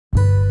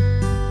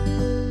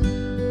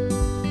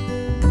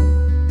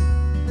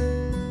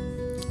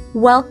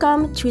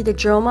Welcome to the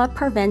JOMA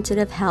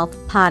Preventative Health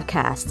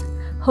Podcast,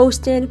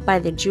 hosted by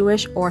the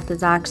Jewish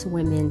Orthodox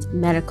Women's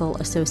Medical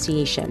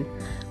Association.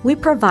 We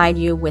provide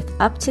you with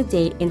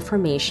up-to-date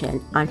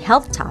information on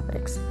health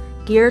topics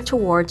geared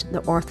towards the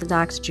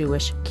Orthodox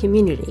Jewish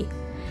community.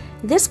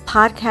 This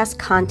podcast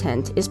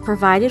content is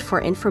provided for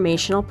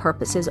informational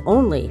purposes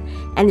only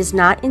and is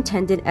not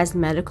intended as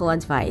medical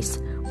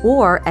advice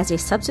or as a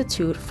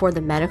substitute for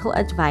the medical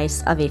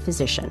advice of a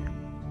physician.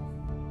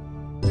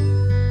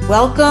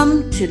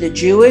 Welcome to the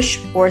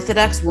Jewish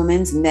Orthodox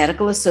Women's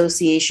Medical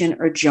Association,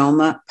 or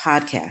JOMA,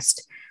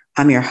 podcast.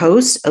 I'm your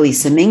host,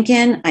 Elisa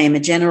Minkin. I am a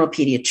general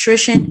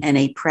pediatrician and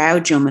a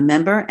proud JOMA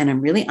member, and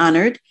I'm really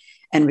honored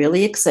and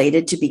really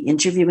excited to be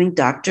interviewing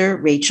Dr.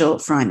 Rachel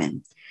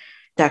Freiman.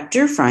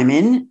 Dr.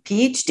 Freiman,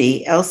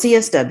 PhD,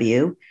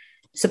 LCSW,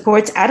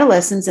 supports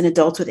adolescents and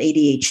adults with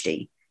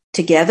ADHD.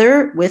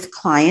 Together with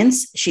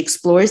clients, she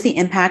explores the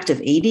impact of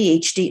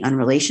ADHD on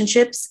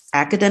relationships,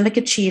 academic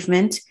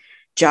achievement,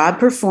 job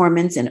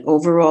performance, and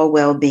overall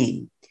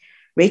well-being.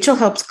 Rachel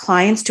helps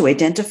clients to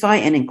identify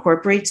and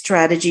incorporate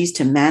strategies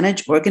to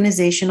manage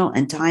organizational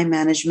and time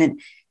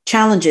management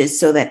challenges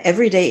so that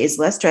every day is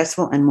less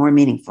stressful and more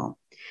meaningful.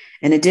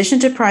 In addition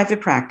to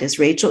private practice,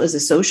 Rachel is a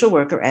social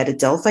worker at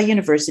Adelphi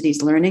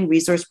University's Learning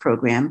Resource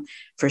Program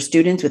for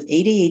students with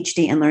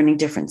ADHD and learning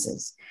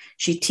differences.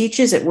 She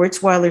teaches at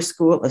Wurzweiler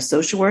School of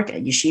Social Work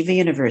at Yeshiva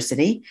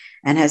University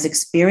and has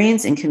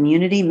experience in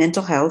community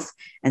mental health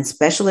and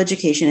special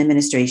education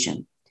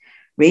administration.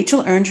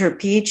 Rachel earned her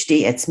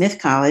PhD at Smith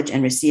College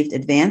and received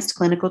advanced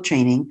clinical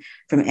training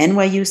from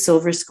NYU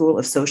Silver School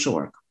of Social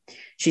Work.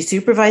 She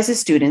supervises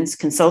students,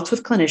 consults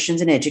with clinicians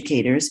and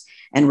educators,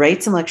 and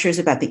writes and lectures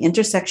about the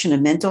intersection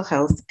of mental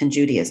health and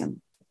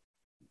Judaism.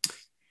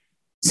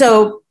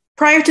 So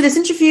prior to this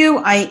interview,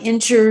 I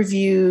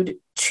interviewed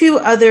two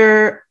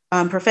other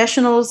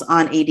professionals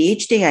on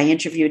ADHD. I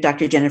interviewed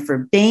Dr. Jennifer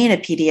Bain, a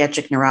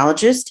pediatric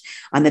neurologist,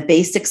 on the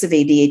basics of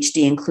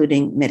ADHD,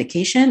 including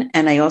medication.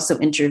 And I also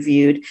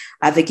interviewed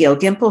Abigail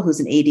Gimple, who's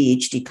an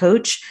ADHD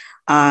coach,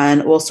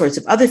 on all sorts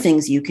of other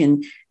things you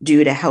can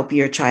do to help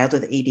your child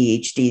with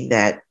ADHD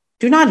that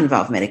do not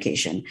involve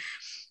medication.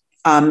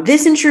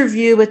 This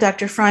interview with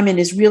Dr. Freiman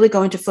is really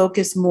going to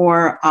focus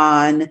more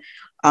on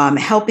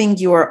helping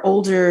your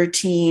older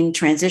teen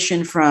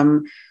transition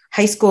from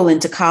high school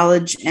into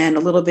college and a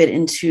little bit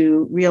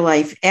into real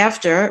life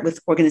after, with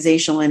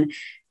organizational and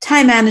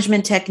time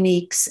management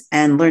techniques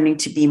and learning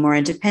to be more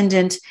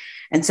independent.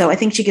 And so I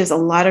think she gives a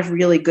lot of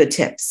really good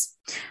tips.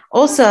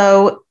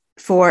 Also,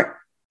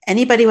 for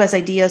anybody who has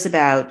ideas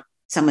about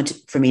someone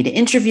for me to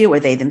interview,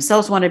 or they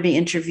themselves want to be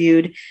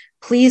interviewed,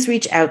 please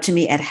reach out to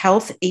me at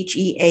health,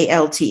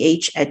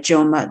 HEALTH, at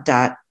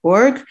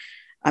joma.org.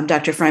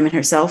 Dr. Freiman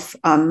herself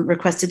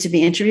requested to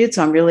be interviewed,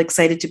 so I'm really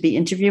excited to be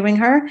interviewing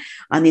her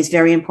on these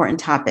very important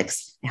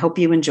topics. I hope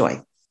you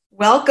enjoy.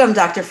 Welcome,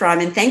 Dr.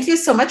 Freiman. Thank you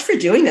so much for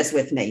doing this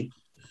with me.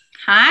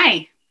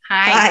 Hi.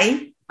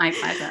 Hi. My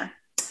pleasure.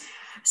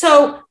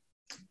 So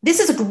this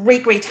is a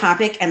great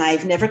topic, and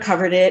I've never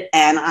covered it,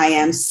 and I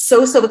am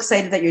so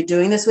excited that you're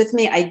doing this with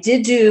me. I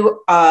did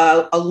do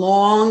a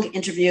long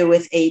interview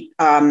with a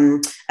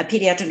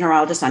pediatric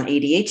neurologist on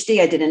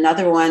ADHD. I did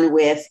another one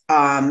with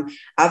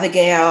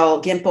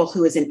Abigail Gimple,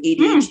 who is an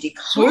ADHD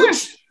coach.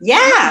 Sure.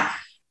 Yeah,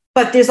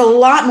 but there's a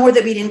lot more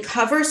that we didn't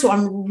cover, so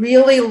I'm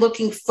really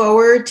looking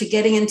forward to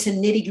getting into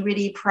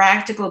nitty-gritty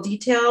practical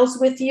details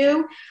with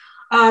you.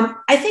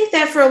 I think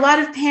that for a lot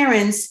of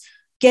parents,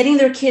 getting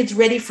their kids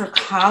ready for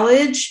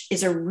college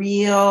is a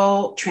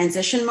real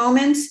transition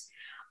moment.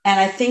 And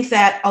I think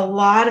that a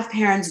lot of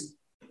parents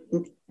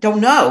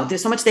don't know.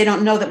 There's so much they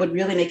don't know that would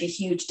really make a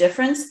huge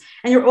difference.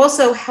 And you're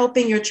also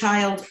helping your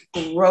child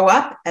grow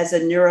up as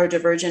a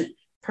neurodivergent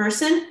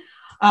person.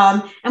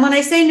 And when I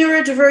say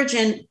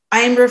neurodivergent, I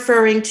am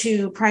referring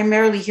to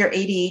primarily here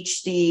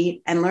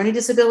ADHD and learning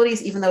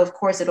disabilities, even though, of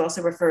course, it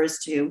also refers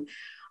to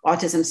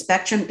autism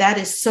spectrum. That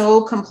is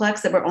so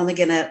complex that we're only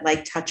going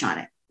to touch on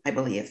it, I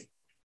believe.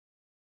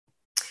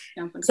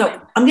 So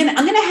I'm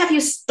gonna have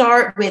you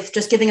start with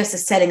just giving us a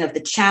setting of the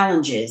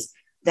challenges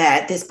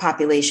that this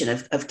population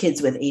of kids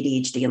with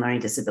ADHD and learning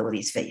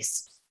disabilities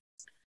face.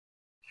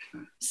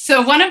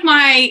 So one of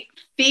my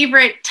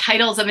favorite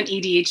titles of an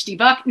ADHD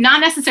book, not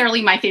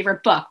necessarily my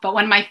favorite book, but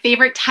one of my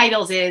favorite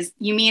titles is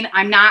 "You Mean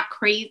I'm Not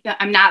Crazy?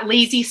 I'm Not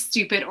Lazy,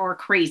 Stupid, or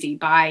Crazy"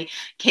 by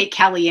Kate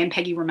Kelly and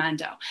Peggy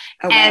Raimondo.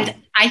 Oh, wow. And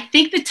I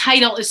think the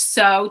title is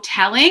so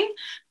telling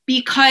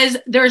because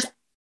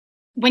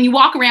when you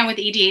walk around with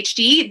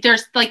ADHD,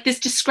 there's this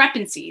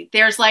discrepancy.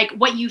 There's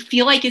what you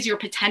feel like is your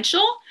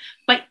potential,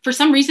 but for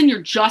some reason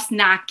you're just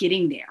not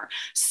getting there.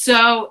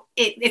 So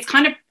it's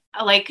kind of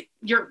like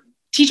your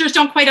teachers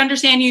don't quite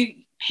understand you.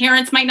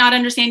 Parents might not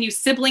understand you.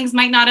 Siblings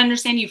might not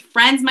understand you.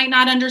 Friends might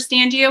not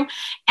understand you.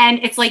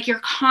 And it's like you're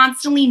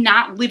constantly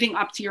not living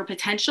up to your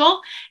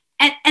potential.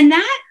 And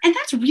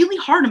that's really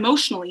hard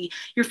emotionally.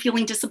 You're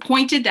feeling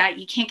disappointed that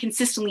you can't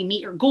consistently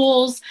meet your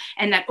goals,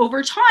 and that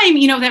over time,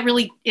 that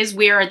really is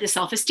where the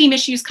self-esteem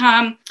issues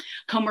come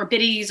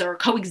comorbidities or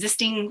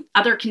coexisting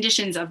other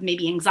conditions of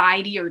maybe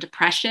anxiety or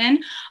depression.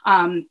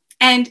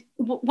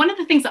 One of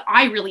the things that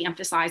I really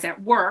emphasize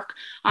at work,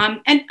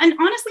 and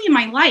honestly in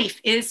my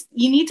life, is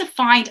you need to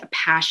find a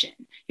passion.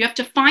 You have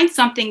to find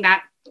something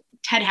that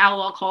Ted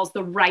Hallowell calls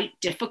the right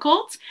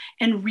difficult,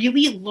 and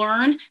really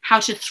learn how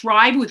to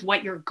thrive with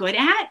what you're good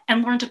at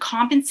and learn to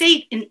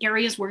compensate in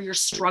areas where you're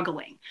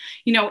struggling.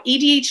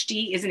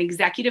 ADHD is an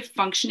executive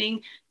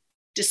functioning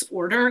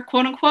disorder,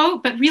 quote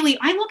unquote, but really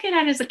I look at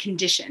it as a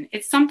condition.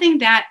 It's something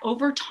that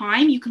over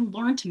time you can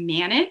learn to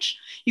manage,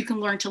 you can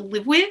learn to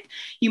live with.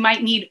 You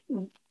might need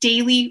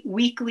daily,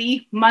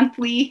 weekly,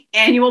 monthly,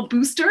 annual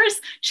boosters,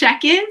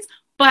 check-ins,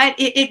 but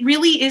it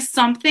really is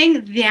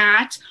something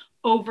that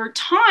over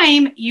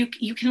time you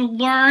can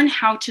learn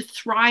how to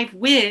thrive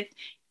with,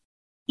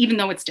 even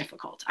though it's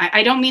difficult.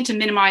 I don't mean to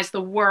minimize the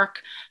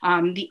work,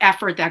 the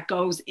effort that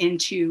goes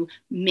into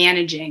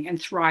managing and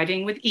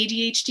thriving with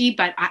ADHD,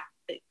 but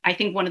I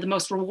think one of the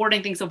most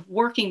rewarding things of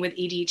working with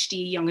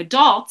ADHD young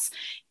adults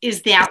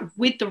is that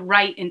with the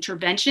right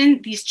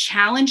intervention, these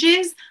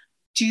challenges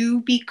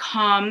do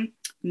become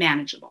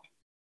manageable.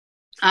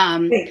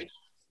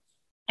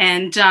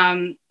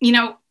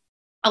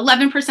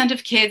 11%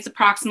 of kids,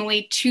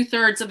 approximately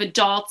 2/3 of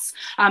adults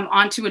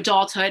onto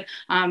adulthood,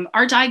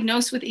 are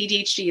diagnosed with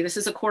ADHD. This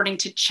is according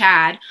to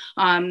CHADD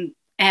and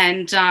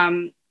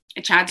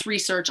CHADD's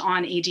research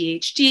on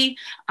ADHD.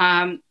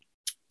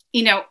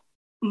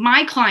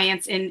 My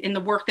clients in the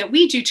work that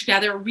we do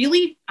together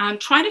really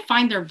try to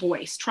find their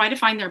voice, try to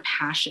find their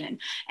passion.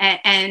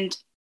 And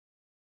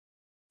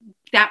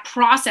that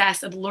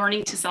process of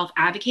learning to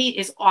self-advocate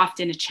is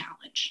often a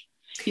challenge.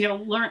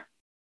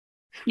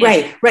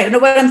 Right. No,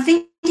 what I'm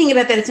thinking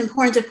about that it's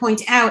important to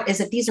point out is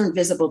that these are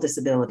invisible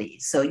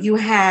disabilities. So you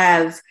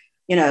have,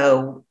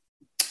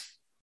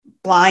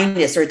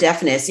 blindness or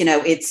deafness,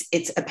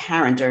 it's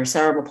apparent, or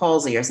cerebral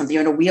palsy or something.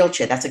 You're in a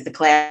wheelchair. That's like the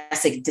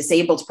classic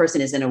disabled person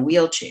is in a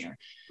wheelchair,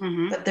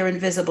 but they're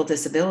invisible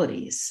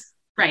disabilities.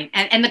 Right.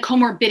 And the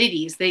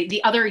comorbidities,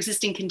 the other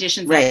existing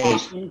conditions that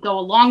often go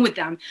along with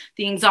them,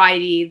 the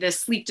anxiety, the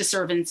sleep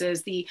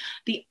disturbances, the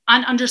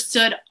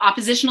ununderstood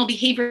oppositional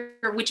behavior,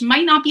 which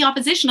might not be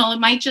oppositional. It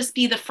might just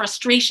be the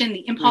frustration,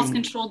 the impulse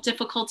control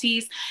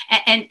difficulties,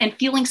 and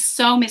feeling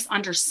so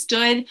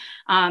misunderstood.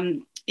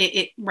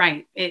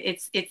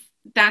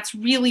 That's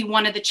really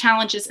one of the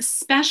challenges,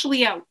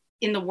 especially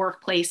in the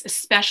workplace,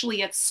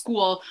 especially at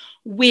school,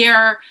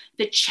 where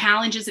the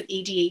challenges of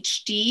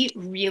ADHD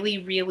really,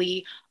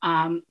 really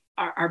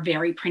are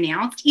very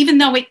pronounced, even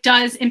though it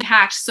does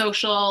impact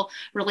social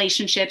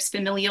relationships,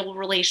 familial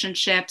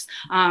relationships.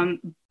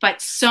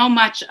 But so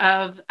much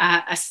of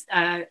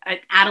an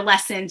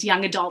adolescent,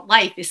 young adult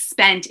life is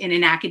spent in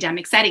an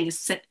academic setting,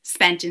 is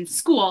spent in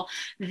school,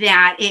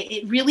 that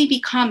it really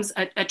becomes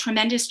a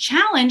tremendous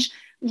challenge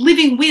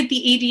living with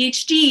the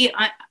ADHD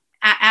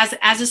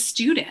as a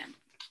student.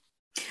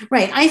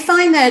 Right. I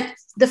find that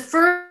the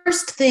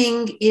first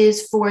thing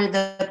is for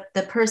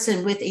the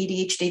person with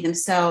ADHD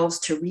themselves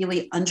to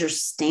really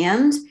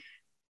understand,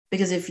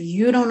 because if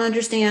you don't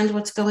understand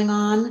what's going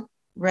on,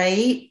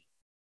 right,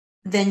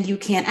 then you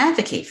can't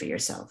advocate for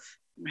yourself.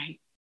 Right.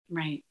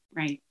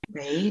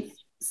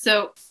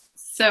 So,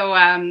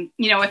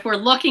 if we're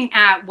looking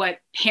at what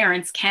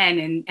parents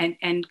can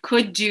and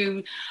could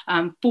do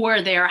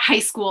for their high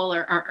school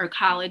or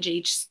college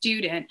age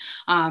student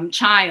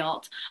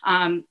child,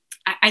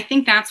 I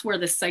think that's where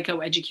the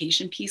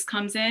psychoeducation piece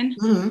comes in.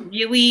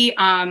 Really,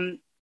 I'm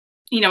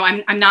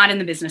not in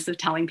the business of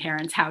telling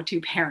parents how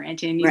to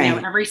parent, and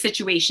every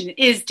situation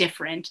is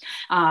different.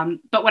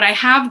 But what I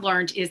have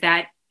learned is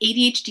that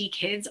ADHD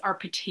kids are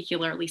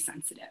particularly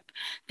sensitive.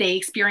 They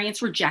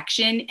experience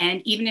rejection,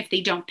 and even if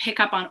they don't pick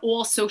up on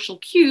all social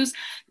cues,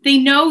 they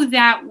know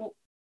that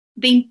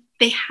they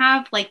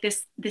have like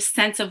this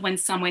sense of when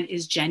someone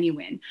is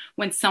genuine,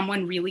 when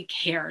someone really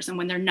cares, and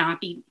when they're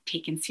not being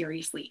taken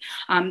seriously.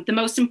 The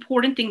most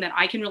important thing that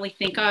I can really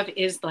think of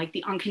is like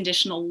the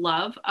unconditional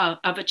love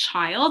of a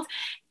child,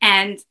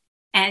 and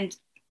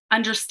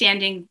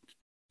understanding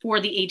for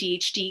the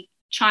ADHD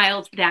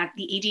child that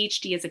the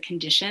ADHD is a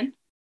condition,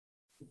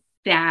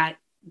 that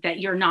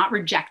you're not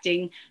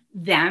rejecting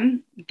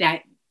them,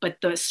 but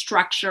the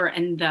structure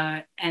and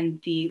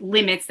the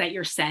limits that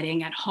you're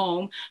setting at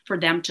home for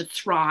them to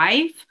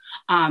thrive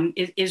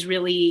is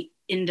really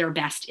in their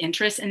best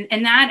interest.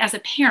 And that as a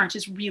parent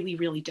is really,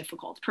 really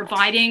difficult.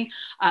 Providing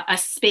a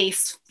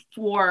space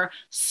for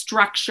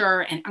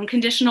structure and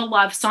unconditional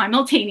love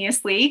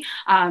simultaneously,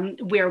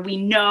 where we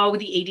know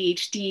the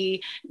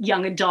ADHD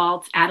young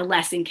adult,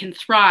 adolescent can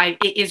thrive,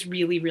 it is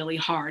really, really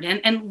hard.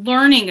 And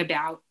learning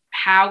about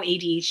how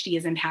ADHD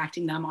is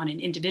impacting them on an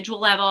individual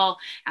level,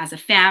 as a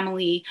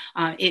family,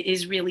 it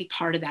is really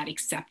part of that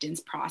acceptance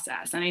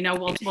process. And I know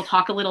we'll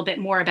talk a little bit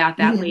more about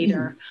that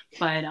later,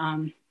 but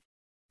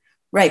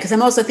right, because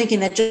I'm also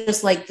thinking that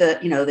just like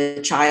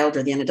the child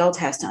or the adult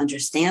has to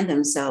understand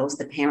themselves,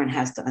 the parent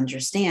has to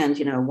understand,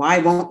 why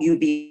won't you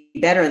be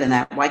better than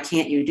that? Why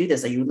can't you do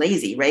this? Are you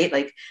lazy? Right?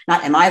 Like,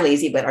 not am I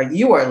lazy, but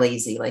you are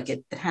lazy? Like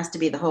it has to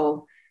be the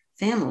whole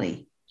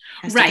family.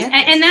 Right.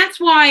 And that's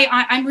why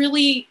I'm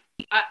really,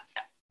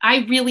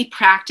 I really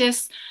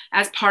practice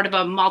as part of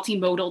a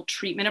multimodal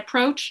treatment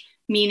approach,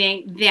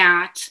 meaning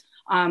that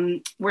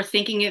we're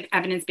thinking of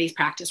evidence-based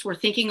practice. We're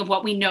thinking of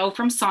what we know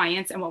from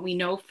science and what we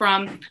know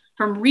from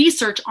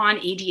research on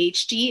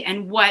ADHD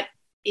and what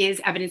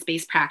is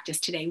evidence-based practice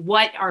today.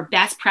 What are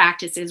best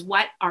practices?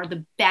 What are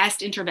the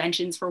best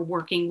interventions for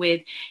working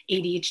with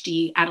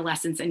ADHD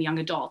adolescents and young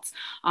adults?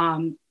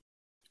 And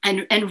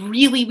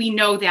really, we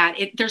know that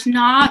there's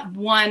not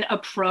one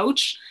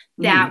approach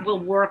that will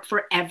work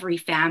for every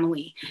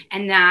family,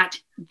 and that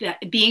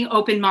being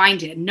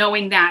open-minded,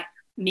 knowing that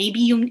maybe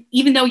you,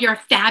 even though you're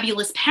a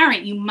fabulous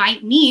parent, you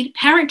might need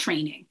parent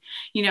training,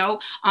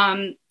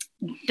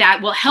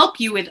 that will help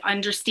you with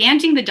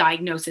understanding the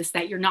diagnosis,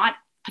 that you're not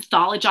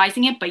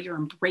pathologizing it, but you're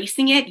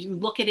embracing it. You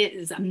look at it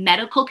as a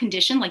medical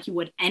condition like you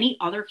would any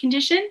other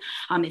condition.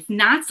 It's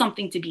not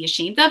something to be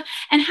ashamed of.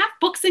 And have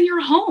books in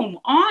your home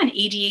on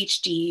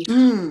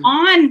ADHD,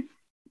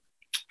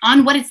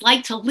 on what it's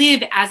like to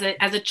live as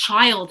a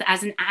child,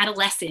 as an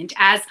adolescent,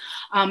 as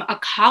a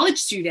college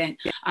student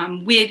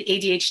with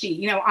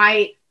ADHD.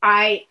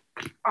 I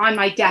on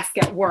my desk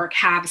at work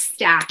have a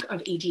stack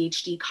of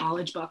ADHD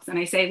college books, and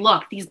I say,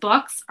 look, these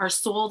books are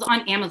sold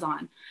on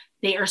Amazon.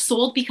 They are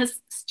sold because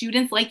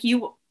students like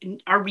you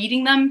are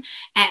reading them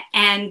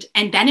and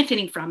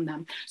benefiting from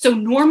them. So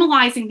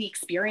normalizing the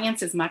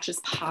experience as much as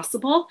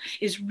possible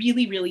is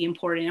really, really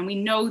important. And we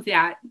know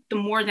that the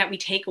more that we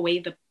take away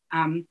the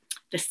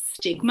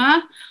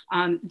stigma,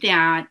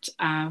 that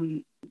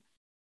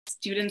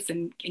students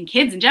and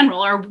kids in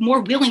general are more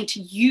willing to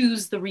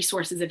use the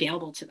resources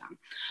available to them.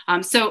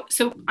 So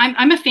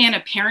I'm a fan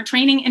of parent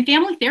training and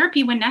family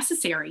therapy when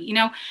necessary.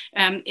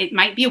 It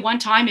might be a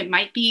one-time, it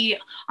might be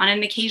on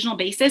an occasional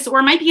basis, or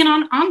it might be an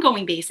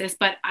ongoing basis,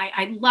 but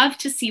I love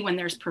to see when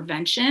there's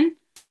prevention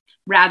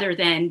rather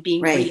than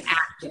being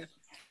reactive.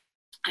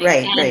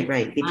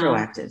 Right. Be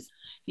proactive.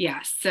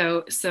 Yes.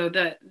 So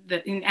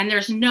and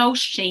there's no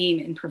shame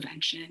in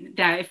prevention,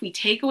 that if we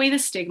take away the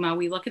stigma,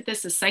 we look at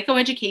this as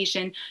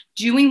psychoeducation,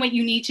 doing what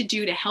you need to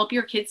do to help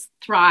your kids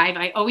thrive.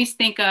 I always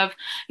think of,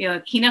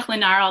 Hinach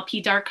Lenar al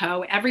Pi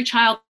Darko. Every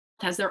child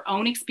has their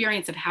own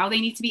experience of how they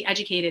need to be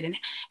educated.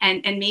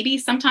 And maybe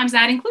sometimes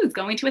that includes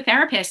going to a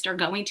therapist or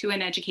going to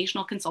an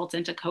educational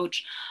consultant, a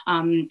coach,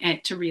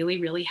 to really,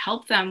 really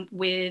help them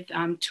with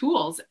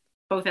tools,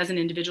 both as an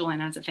individual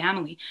and as a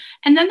family.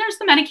 And then there's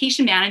the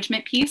medication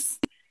management piece.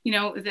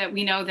 That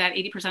we know that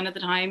 80% of the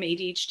time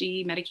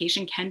ADHD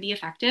medication can be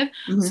effective.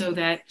 So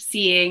that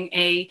seeing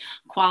a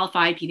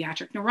qualified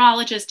pediatric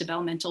neurologist,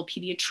 developmental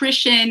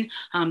pediatrician,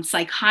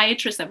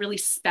 psychiatrist that really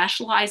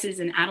specializes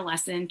in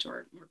adolescent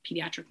or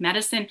pediatric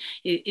medicine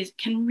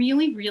can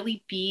really,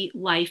 really be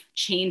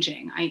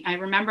life-changing. I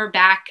remember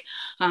back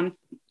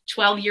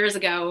 12 years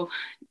ago,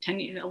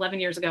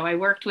 11 years ago, I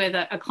worked with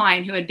a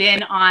client who had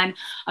been on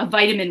a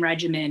vitamin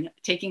regimen,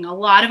 taking a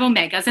lot of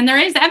omegas. And there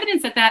is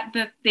evidence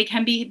that they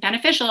can be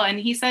beneficial. And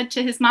he said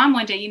to his mom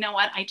one day, you know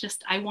what,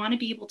 I want to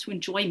be able to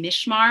enjoy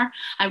Mishmar.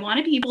 I want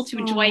to be able to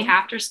enjoy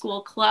after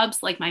school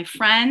clubs like my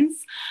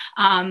friends.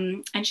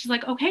 And she's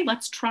like, okay,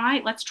 let's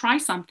try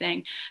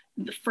something.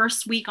 The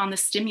first week on the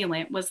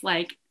stimulant was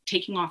like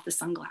taking off the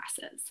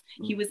sunglasses.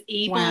 He was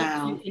able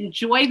to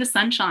enjoy the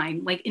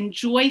sunshine, like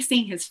enjoy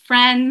seeing his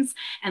friends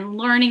and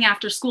learning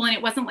after school. And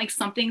it wasn't like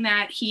something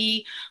that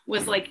he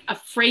was like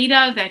afraid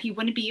of, that he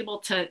wouldn't be able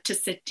to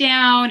sit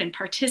down and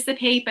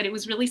participate, but it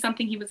was really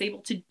something he was able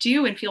to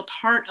do and feel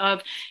part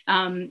of,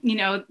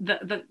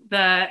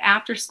 the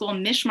after school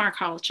Mishmar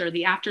culture,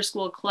 the after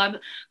school club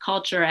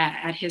culture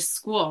at his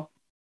school.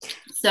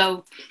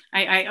 So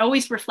I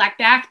always reflect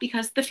back,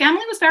 because the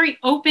family was very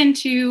open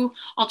to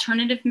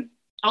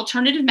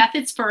alternative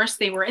methods first.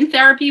 They were in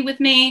therapy with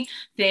me.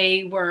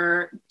 They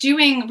were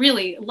doing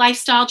really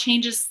lifestyle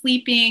changes,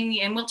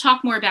 sleeping, and we'll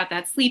talk more about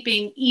that,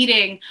 sleeping,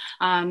 eating,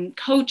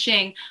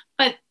 coaching.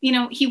 But,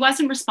 he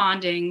wasn't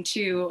responding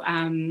to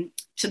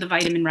the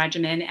vitamin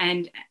regimen,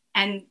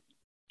 and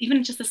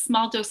even just a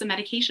small dose of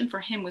medication for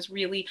him was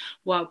really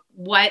what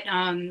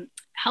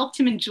helped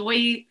him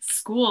enjoy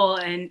school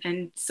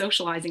and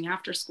socializing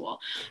after school.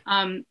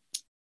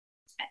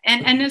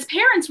 And as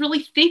parents, really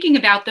thinking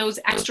about those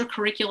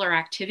extracurricular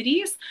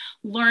activities,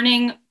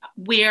 learning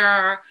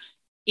where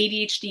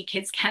ADHD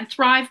kids can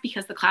thrive,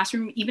 because the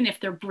classroom, even if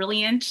they're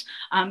brilliant,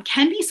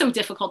 can be so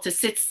difficult to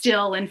sit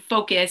still and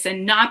focus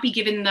and not be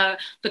given the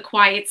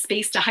quiet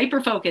space to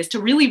hyperfocus, to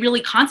really,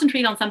 really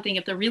concentrate on something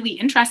if they're really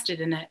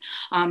interested in it.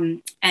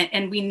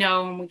 And we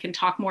know, and we can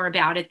talk more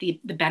about it, the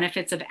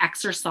benefits of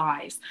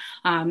exercise,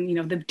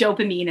 the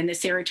dopamine and the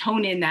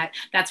serotonin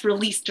that's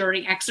released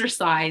during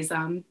exercise.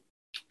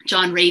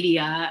 John Rady,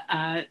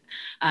 a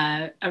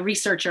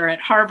researcher at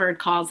Harvard,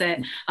 calls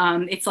it,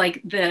 it's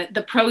like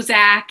the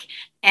Prozac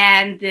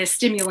and the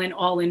stimulant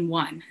all in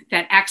one,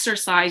 that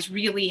exercise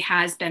really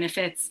has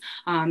benefits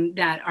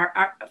that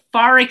are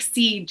far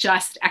exceed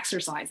just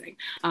exercising.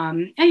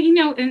 Going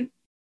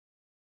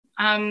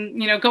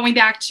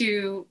back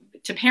to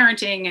to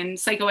parenting and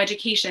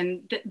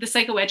psychoeducation, the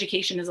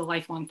psychoeducation is a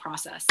lifelong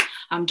process.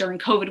 During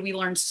COVID, we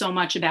learned so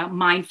much about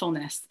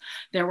mindfulness.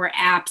 There were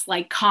apps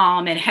like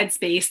Calm and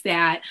Headspace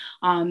that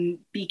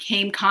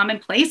became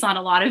commonplace on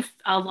a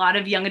lot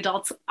of young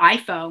adults'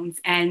 iPhones,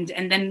 and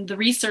then the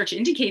research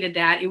indicated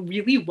that it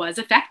really was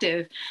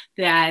effective.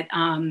 That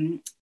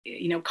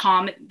the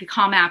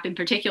Calm app in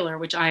particular,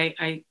 which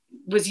I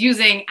was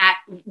using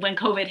when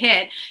COVID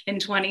hit in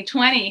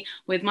 2020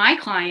 with my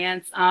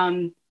clients.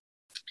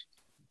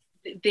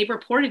 They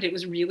reported it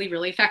was really,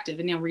 really effective.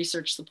 And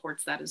research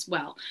supports that as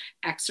well.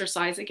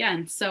 Exercise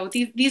again. So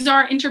these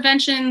are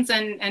interventions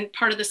and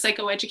part of the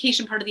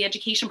psychoeducation, part of the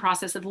education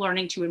process of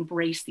learning to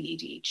embrace the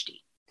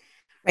ADHD.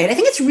 Right. I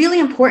think it's really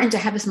important to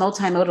have this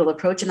multimodal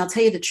approach. And I'll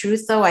tell you the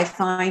truth, though, I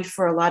find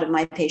for a lot of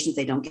my patients,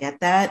 they don't get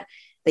that.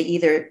 They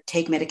either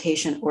take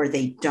medication or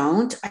they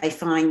don't. I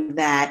find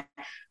that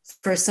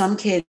for some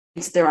kids,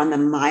 they're on the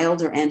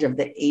milder end of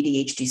the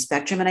ADHD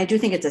spectrum. And I do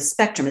think it's a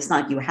spectrum. It's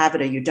not you have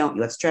it or you don't,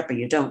 you have strep or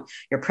you don't,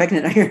 you're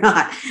pregnant or you're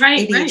not.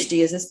 Right,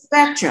 ADHD is a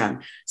spectrum.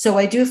 So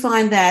I do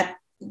find that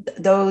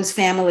those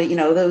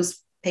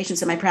those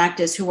patients in my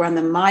practice who are on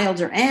the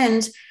milder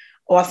end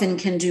often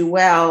can do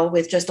well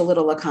with just a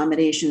little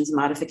accommodations,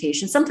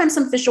 modifications, sometimes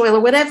some fish oil or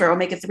whatever,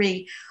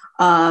 omega-3.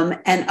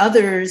 And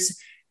others,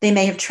 they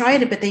may have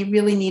tried it, but they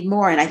really need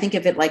more. And I think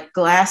of it like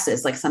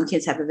glasses, like some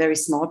kids have a very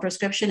small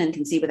prescription and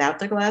can see without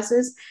their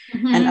glasses.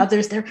 Mm-hmm. And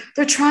others, they're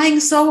trying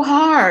so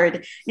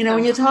hard.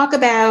 When you talk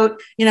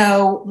about,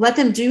 let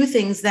them do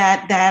things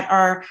that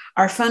are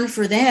fun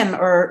for them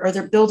or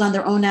they're build on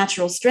their own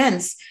natural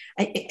strengths.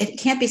 It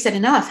can't be said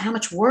enough how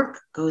much work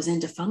goes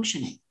into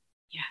functioning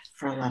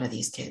for a lot of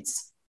these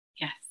kids.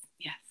 Yes.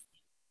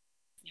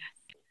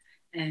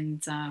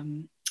 And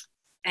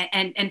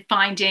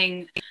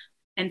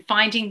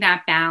finding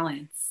that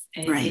balance.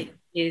 Right.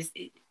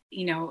 It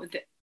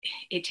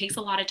takes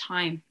a lot of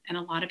time and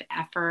a lot of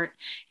effort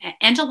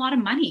and a lot of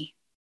money.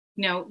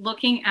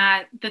 Looking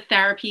at the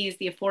therapies,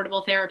 the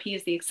affordable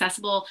therapies, the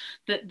accessible,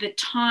 the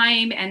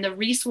time and the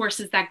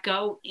resources that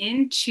go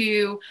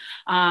into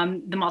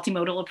the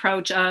multimodal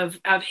approach of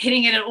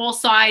hitting it at all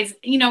sides.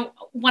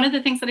 One of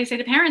the things that I say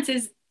to parents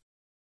is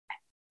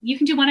you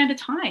can do one at a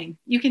time.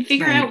 You can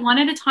figure out one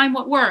at a time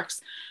what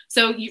works.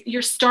 So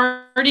you're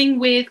starting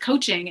with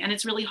coaching and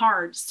it's really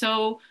hard.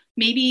 So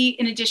maybe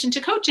in addition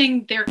to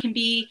coaching, there can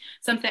be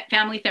some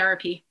family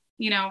therapy,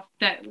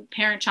 that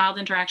parent-child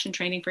interaction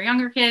training for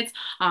younger kids,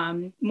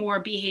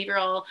 more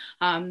behavioral.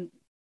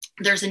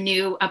 There's a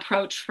new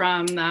approach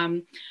from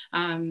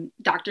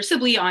Dr.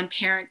 Sibley on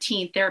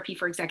parent-teen therapy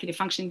for executive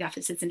functioning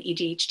deficits and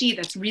ADHD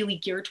that's really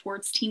geared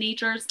towards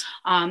teenagers.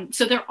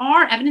 So there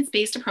are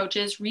evidence-based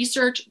approaches,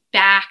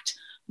 research-backed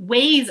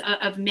ways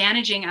of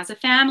managing as a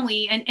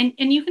family, and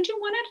you can do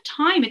one at a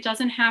time. It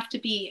doesn't have to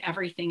be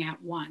everything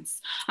at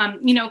once.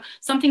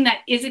 Something that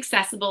is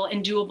accessible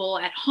and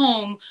doable at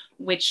home,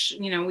 which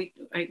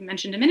I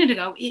mentioned a minute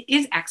ago,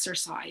 is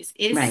exercise,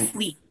 is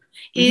sleep,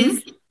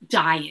 is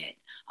diet.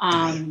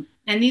 And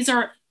these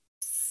are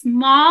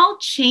small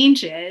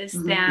changes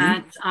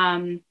that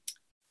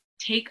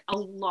take a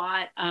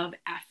lot of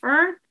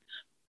effort,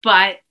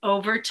 but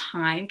over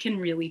time can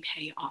really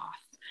pay off.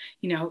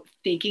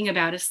 Thinking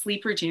about a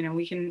sleep routine, and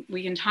we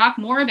can talk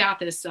more about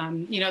this.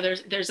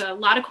 There's a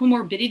lot of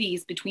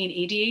comorbidities between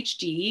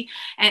ADHD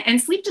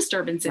and sleep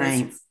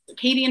disturbances,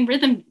 circadian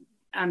rhythm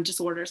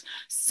disorders.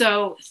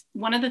 So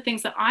one of the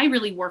things that I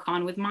really work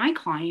on with my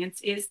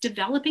clients is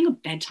developing a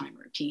bedtime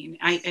routine.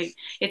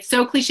 It's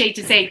so cliche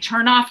to say,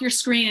 turn off your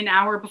screen an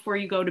hour before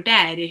you go to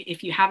bed.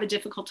 If you have a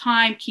difficult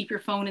time, keep your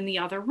phone in the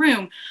other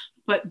room.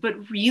 But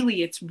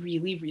really, it's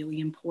really, really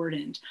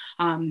important.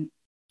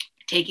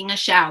 Taking a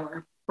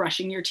shower,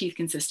 brushing your teeth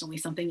consistently,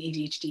 something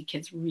ADHD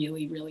kids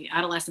really,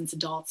 adolescents,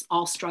 adults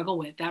all struggle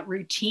with. That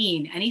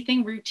routine,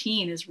 anything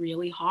routine is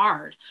really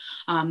hard.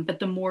 But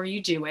the more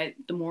you do it,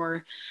 the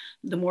more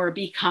it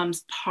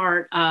becomes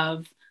part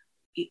of,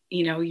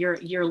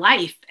 your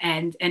life.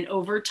 And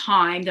over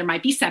time, there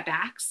might be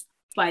setbacks,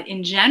 but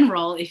in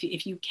general,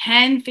 if you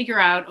can figure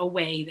out a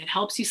way that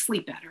helps you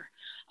sleep better,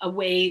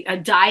 a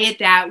diet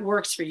that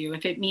works for you.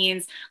 If it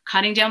means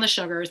cutting down the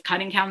sugars,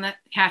 cutting down the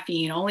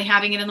caffeine, only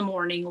having it in the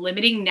morning,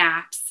 limiting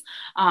naps,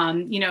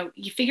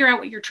 you figure out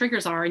what your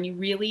triggers are and you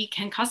really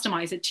can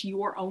customize it to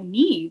your own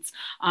needs.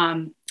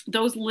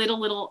 Those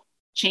little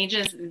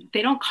changes,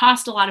 they don't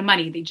cost a lot of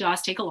money. They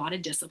just take a lot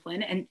of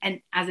discipline.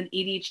 And as an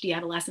ADHD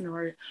adolescent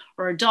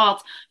or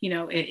adult,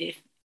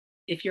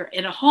 if you're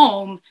in a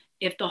home,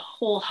 if the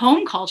whole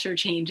home culture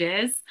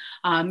changes,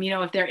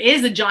 if there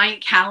is a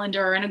giant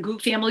calendar and a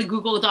family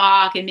Google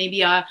Doc and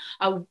maybe a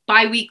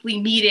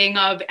biweekly meeting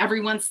of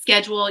everyone's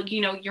schedule,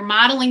 you're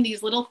modeling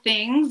these little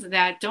things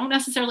that don't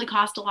necessarily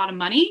cost a lot of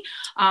money,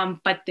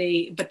 but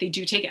they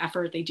do take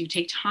effort, they do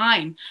take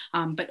time,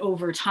 but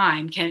over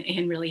time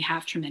can really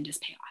have tremendous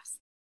payoffs.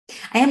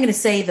 I am going to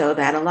say, though,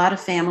 that a lot of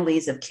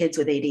families of kids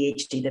with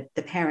ADHD,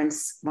 the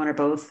parents, one or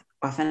both,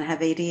 often have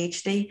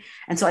ADHD.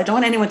 And so I don't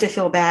want anyone to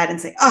feel bad and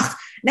say, oh,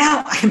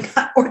 now I'm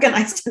not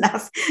organized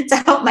enough to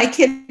help my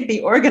kid be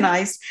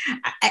organized.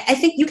 I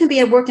think you can be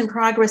a work in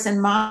progress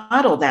and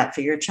model that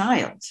for your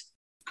child.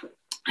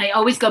 I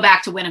always go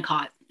back to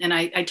Winnicott, and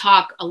I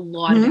talk a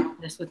lot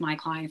about this with my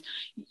clients.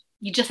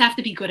 You just have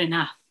to be good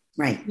enough.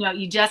 Right. You know,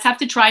 you just have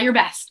to try your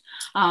best.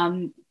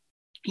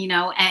 You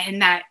know,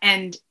 and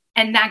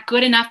that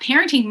good enough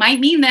parenting might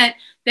mean that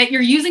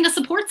you're using a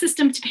support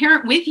system to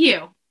parent with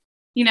you,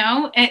 you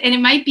know, and it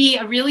might be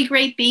a really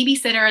great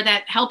babysitter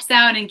that helps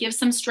out and gives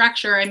some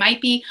structure. It might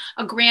be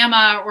a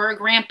grandma or a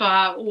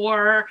grandpa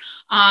or,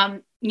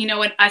 you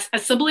know, a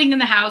sibling in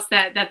the house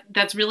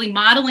that's really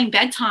modeling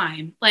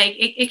bedtime. Like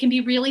it can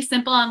be really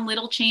simple on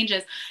little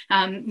changes.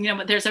 You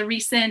know, there's a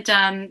recent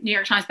New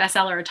York Times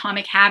bestseller,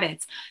 Atomic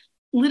Habits,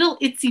 little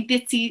itsy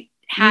bitsy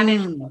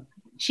habits,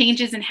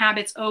 changes in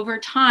habits over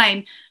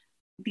time.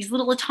 These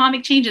little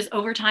atomic changes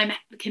over time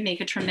can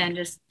make a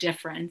tremendous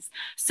difference.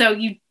 So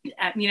you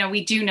know,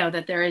 we do know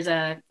that there is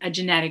a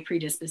genetic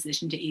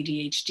predisposition to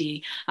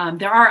ADHD.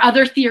 There are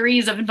other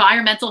theories of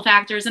environmental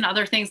factors and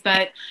other things,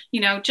 but,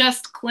 you know,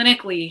 just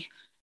clinically,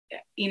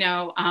 you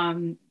know,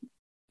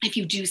 if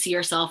you do see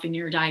yourself in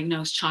your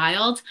diagnosed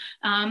child,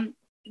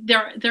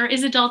 there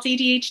is adult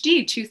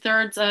ADHD.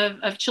 2/3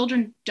 of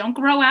children don't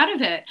grow out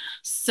of it.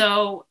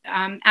 So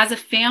as a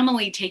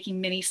family, taking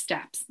many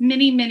steps,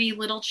 many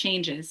little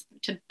changes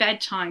to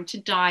bedtime, to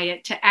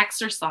diet, to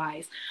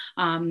exercise,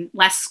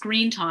 less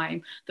screen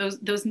time,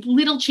 those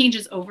little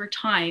changes over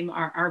time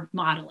are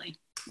modeling.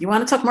 You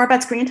want to talk more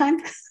about screen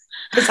time?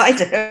 Because I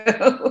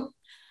do.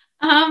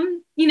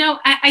 You know,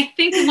 I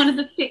think one of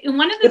the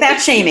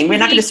without shaming, we're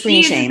not going to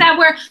screen shame.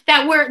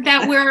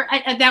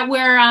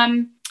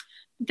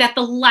 That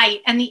the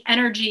light and the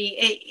energy,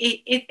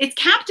 it's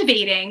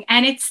captivating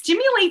and it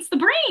stimulates the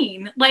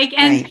brain. Like,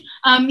 and,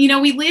 right. You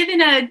know, we live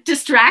in a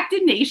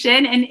distracted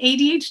nation, and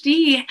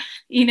ADHD,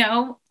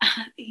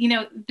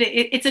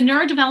 it's a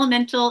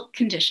neurodevelopmental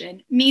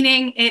condition,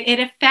 meaning it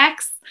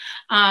affects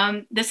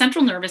the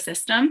central nervous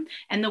system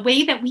and the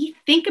way that we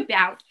think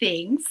about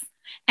things.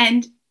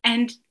 And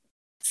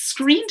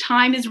screen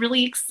time is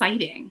really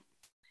exciting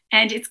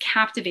and it's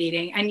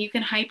captivating, and you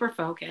can hyper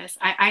focus.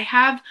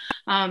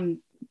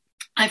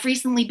 I've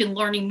recently been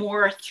learning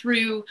more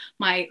through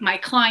my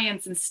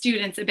clients and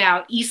students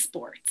about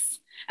esports,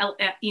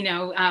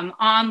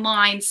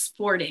 online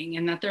sporting,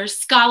 and that there's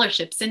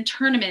scholarships and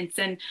tournaments,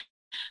 and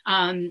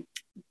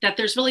that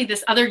there's really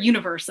this other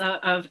universe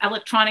of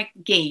electronic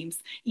games,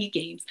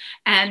 e-games,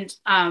 and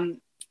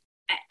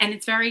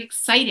it's very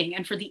exciting.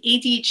 And for the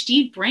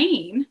ADHD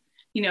brain,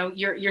 you know,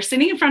 you're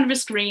sitting in front of a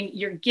screen,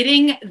 you're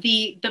getting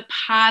the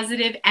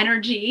positive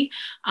energy,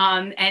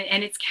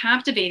 and it's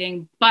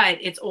captivating, but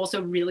it's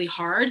also really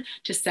hard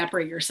to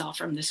separate yourself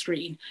from the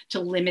screen, to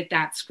limit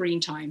that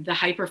screen time. The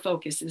hyper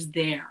focus is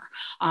there.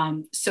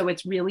 So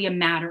it's really a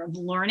matter of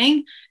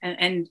learning.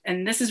 And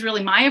this is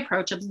really my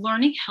approach of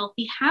learning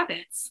healthy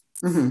habits.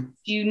 Mm-hmm.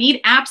 Do you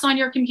need apps on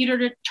your computer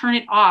to turn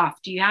it off?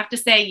 Do you have to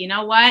say, you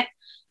know what?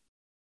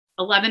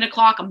 11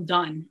 o'clock, I'm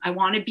done. I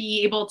want to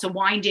be able to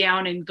wind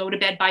down and go to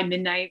bed by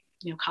midnight,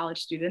 you know, college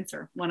students,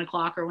 or 1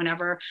 o'clock or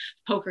whenever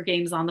poker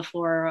games on the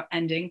floor are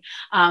ending.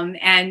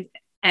 And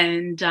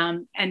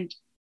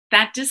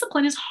that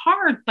discipline is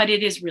hard, but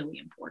it is really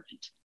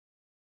important.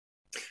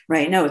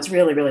 Right. No, it's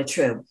really, really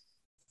true.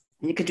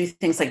 And you could do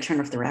things like turn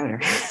off the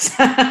router.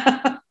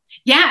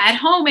 Yeah, at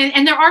home.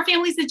 And there are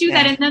families that do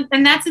that.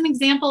 And that's an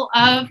example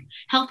of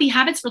healthy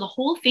habits for the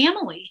whole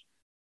family.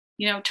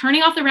 You know,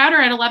 turning off the router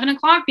at 11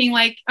 o'clock, being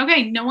like,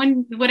 okay, no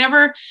one,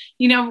 whatever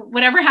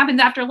happens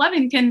after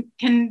 11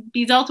 can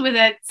be dealt with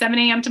at 7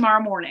 a.m.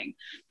 tomorrow morning.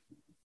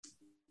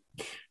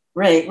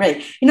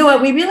 Right. You know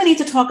what? We really need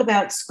to talk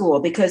about school,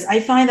 because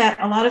I find that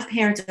a lot of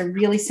parents are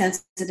really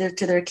sensitive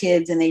to their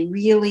kids, and they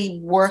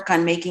really work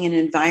on making an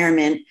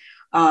environment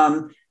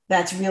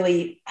that's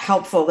really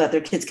helpful, that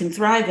their kids can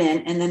thrive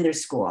in. And then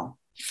there's school.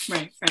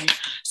 Right.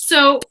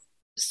 So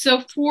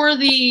for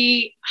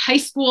the high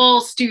school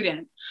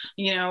student,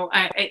 you know,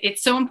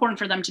 it's so important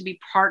for them to be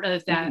part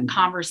of that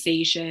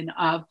conversation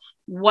of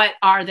what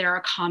are their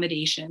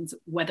accommodations,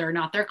 whether or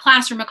not they're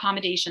classroom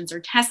accommodations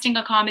or testing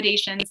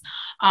accommodations.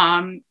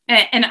 And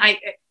I,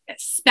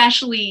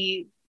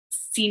 especially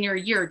senior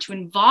year, to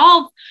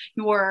involve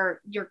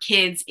your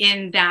kids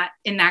in that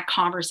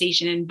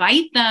conversation.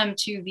 Invite them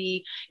to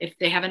if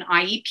they have an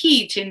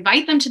IEP, to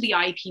invite them to the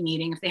IEP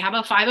meeting. If they have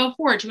a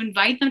 504, to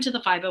invite them to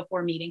the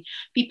 504 meeting.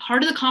 Be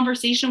part of the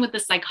conversation with the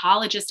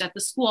psychologist at the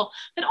school,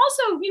 but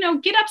also, you know,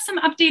 get up some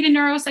updated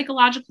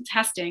neuropsychological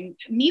testing.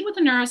 Meet with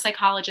a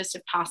neuropsychologist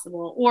if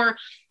possible, or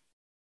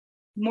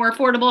more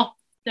affordable,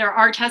 there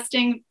are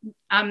testing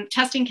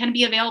can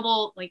be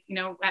available, like, you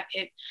know,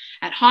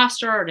 at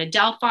Hofstra or at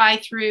Delphi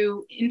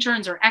through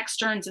interns or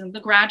externs in the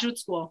graduate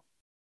school,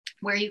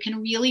 where you can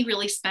really,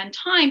 really spend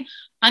time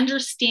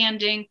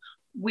understanding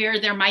where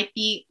there might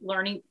be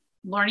learning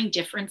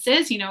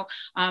differences. You know,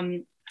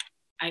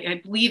 I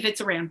believe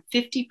it's around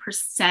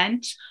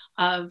 50%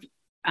 of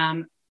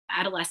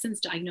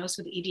adolescents diagnosed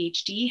with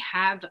ADHD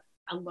have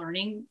a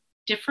learning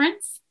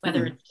difference,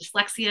 whether it's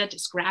dyslexia,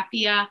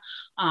 dysgraphia,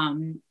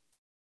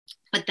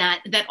 but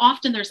that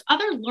often there's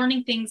other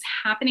learning things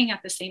happening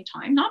at the same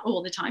time, not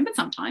all the time, but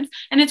sometimes,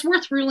 and it's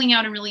worth ruling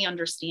out and really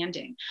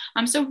understanding.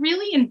 So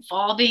really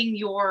involving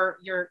your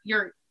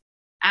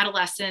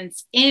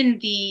adolescents in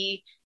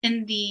the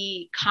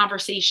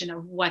conversation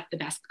of what the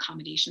best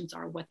accommodations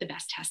are, what the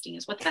best testing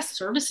is, what the best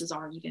services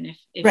are, even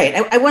if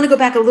right. I want to go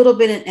back a little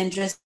bit and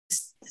just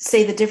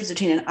say the difference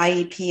between an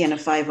IEP and a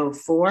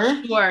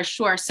 504.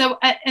 Sure. So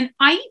an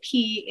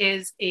IEP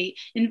is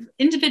an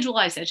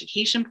individualized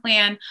education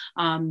plan.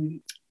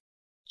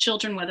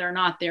 Children, whether or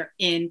not they're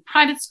in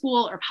private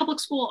school or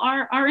public school,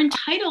 are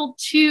entitled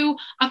to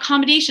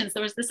accommodations.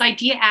 There was this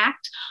IDEA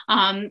Act,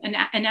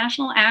 a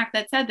national act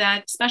that said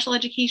that special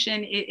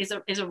education is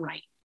a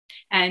right.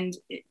 And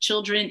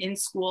children in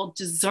school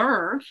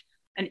deserve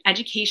an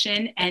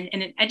education, and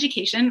an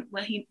education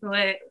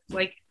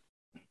like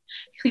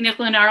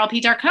clinical and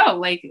RLP Darco,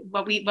 like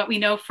what we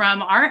know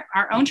from our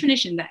own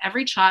tradition, that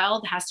every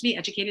child has to be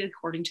educated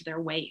according to their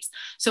ways.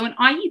 So an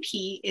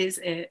IEP is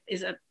a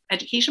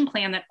education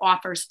plan that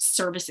offers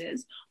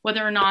services,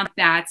 whether or not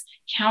that's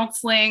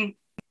counseling,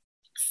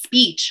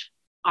 speech,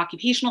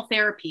 occupational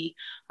therapy,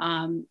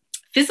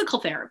 physical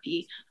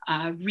therapy,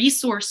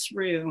 resource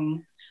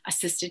room,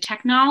 assisted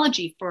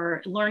technology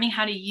for learning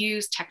how to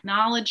use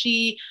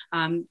technology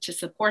to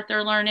support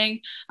their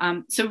learning.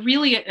 So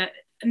really a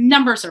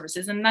number of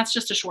services, and that's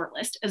just a short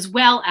list, as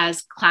well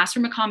as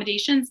classroom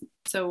accommodations.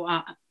 So,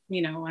 I'm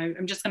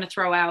just going to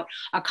throw out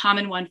a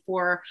common one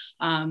for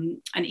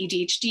an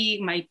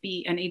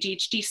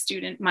ADHD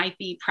student might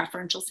be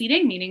preferential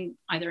seating, meaning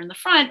either in the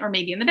front or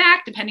maybe in the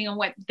back, depending on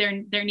what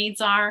their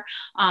needs are.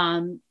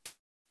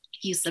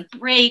 Use of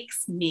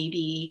breaks,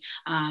 maybe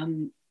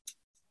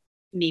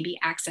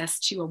access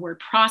to a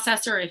word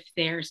processor if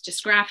there's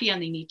dysgraphia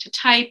and they need to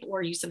type,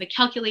 or use of a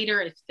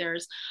calculator if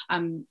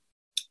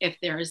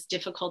there's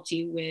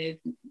difficulty with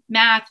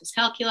math,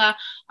 dyscalculia,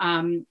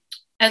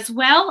 as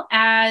well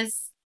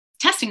as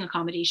testing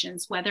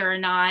accommodations, whether or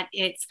not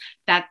it's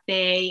that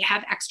they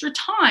have extra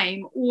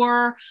time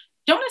or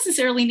don't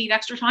necessarily need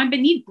extra time, but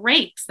need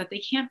breaks, that they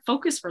can't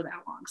focus for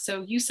that long.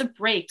 So use of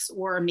breaks,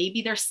 or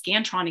maybe they're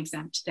Scantron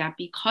exempt, that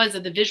because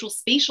of the visual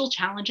spatial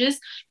challenges,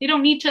 they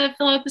don't need to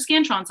fill out the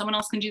Scantron. Someone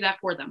else can do that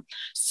for them.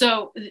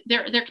 So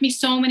there can be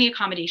so many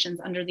accommodations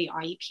under the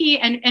IEP,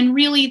 and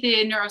really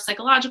the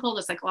neuropsychological,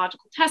 the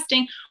psychological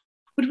testing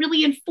would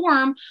really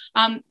inform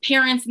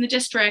parents in the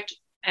district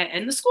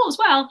and the school as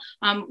well,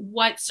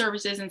 what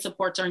services and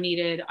supports are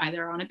needed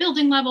either on a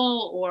building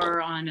level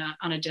or on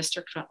a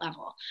district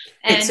level.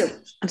 And so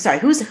I'm sorry,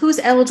 who's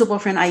eligible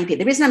for an IEP?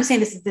 The reason I'm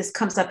saying this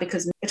comes up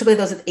because particularly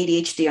those with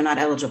ADHD are not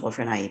eligible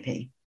for an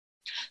IEP.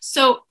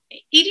 So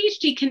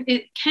ADHD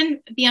can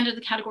be under the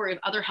category of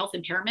other health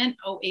impairment,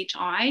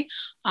 OHI,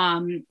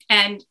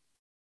 and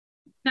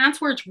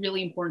that's where it's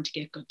really important to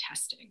get good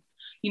testing.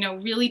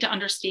 Really to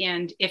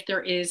understand if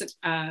there is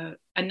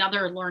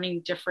another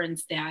learning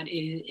difference that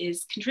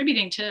is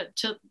contributing to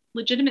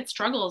legitimate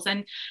struggles,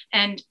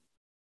 and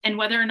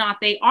whether or not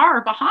they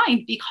are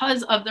behind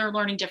because of their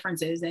learning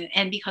differences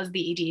and because of the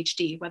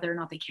ADHD, whether or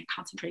not they can't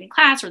concentrate in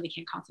class or they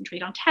can't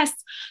concentrate on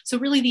tests. So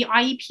really the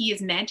IEP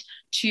is meant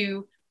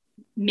to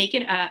make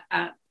it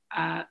a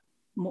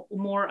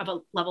more of a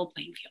level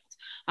playing field.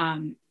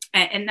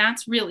 And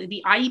that's really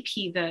the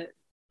IEP,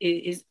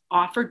 is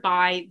offered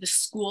by the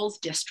school's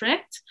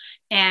district,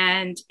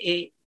 and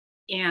it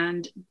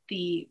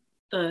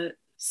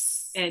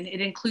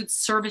includes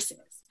services.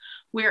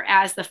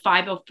 Whereas the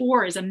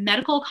 504 is a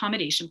medical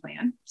accommodation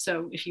plan.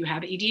 So if you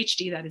have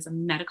ADHD, that is a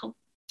medical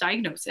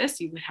diagnosis.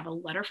 You would have a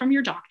letter from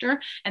your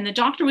doctor, and the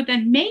doctor would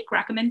then make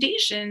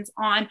recommendations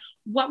on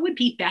what would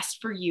be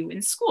best for you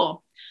in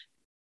school.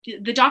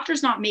 The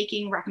doctor's not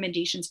making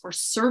recommendations for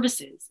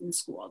services in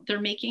school.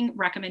 They're making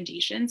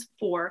recommendations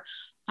for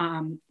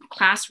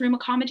classroom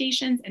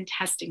accommodations and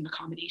testing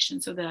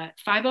accommodations. So the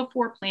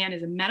 504 plan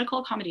is a medical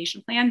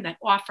accommodation plan that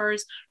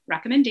offers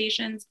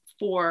recommendations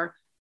for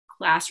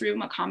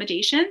classroom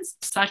accommodations,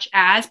 such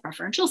as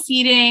preferential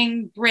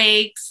seating,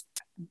 breaks,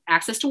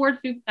 access to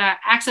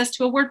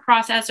a word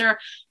processor,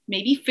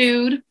 maybe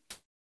food,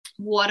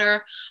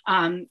 water,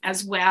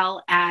 as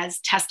well as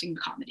testing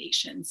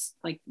accommodations,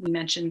 like we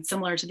mentioned,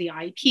 similar to the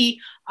IEP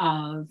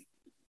of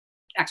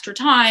extra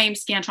time,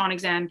 Scantron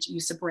exempt,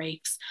 use of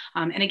breaks.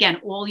 And again,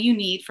 all you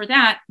need for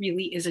that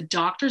really is a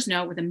doctor's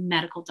note with a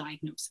medical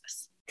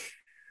diagnosis.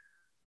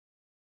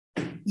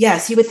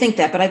 Yes, you would think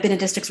that, but I've been in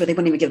districts where they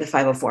wouldn't even give the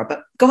 504.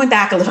 But going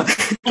back a little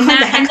bit. And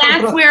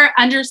that's where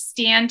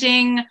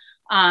understanding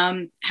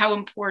how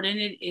important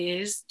it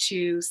is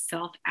to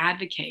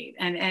self-advocate.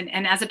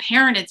 And as a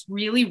parent, it's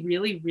really,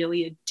 really,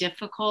 really a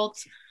difficult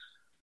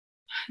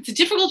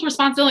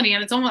responsibility.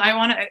 And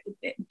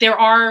there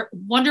are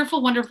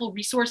wonderful, wonderful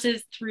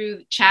resources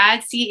through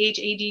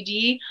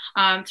CHADD,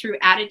 CHADD, through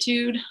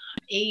Attitude,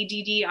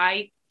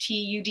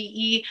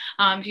 ADDITUDE.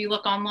 If you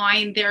look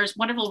online, there's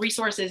wonderful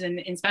resources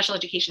in special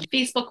education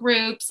Facebook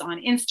groups,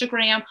 on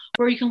Instagram,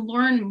 where you can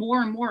learn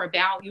more and more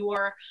about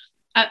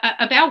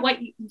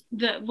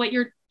what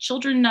your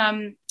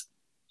children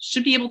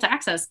should be able to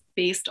access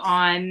based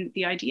on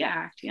the IDEA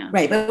Act. Yeah.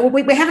 Right. But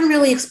we haven't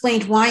really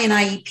explained why an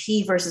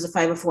IEP versus a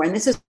 504. And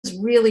this is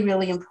really,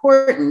 really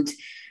important.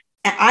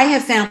 I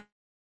have found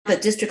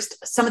that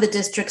some of the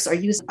districts are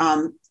using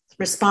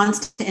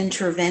response to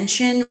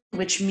intervention,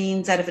 which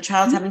means that if a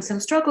child's having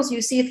some struggles,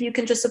 you see if you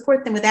can just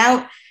support them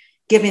without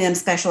giving them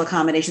special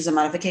accommodations and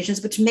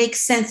modifications, which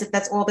makes sense if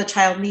that's all the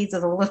child needs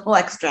is a little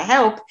extra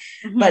help.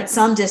 But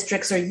some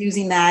districts are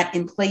using that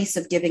in place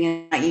of giving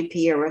an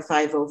IEP or a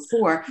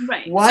 504.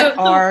 Right. What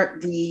are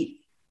the...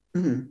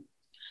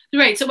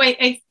 Right. So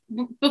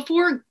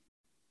before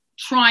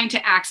trying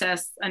to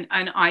access an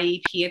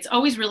IEP, it's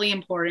always really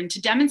important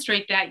to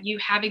demonstrate that you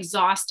have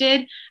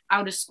exhausted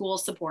out of school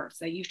supports,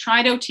 that you've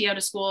tried OT out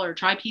of school or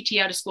tried PT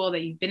out of school,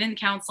 that you've been in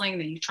counseling,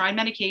 that you've tried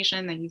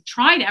medication, that you've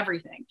tried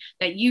everything,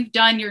 that you've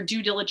done your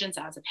due diligence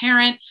as a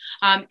parent,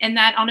 and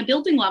that on a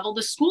building level,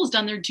 the school's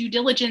done their due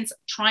diligence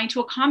trying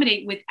to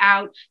accommodate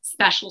without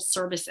special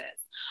services.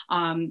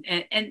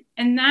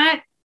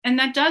 And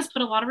that does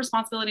put a lot of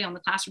responsibility on the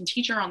classroom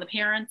teacher, on the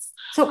parents.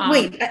 So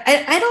wait,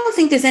 I don't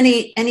think there's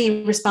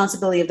any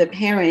responsibility of the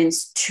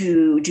parents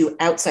to do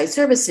outside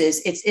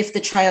services. It's if the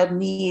child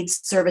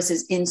needs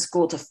services in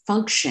school to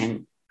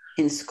function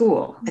in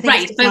school. I think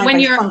right, but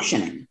when you're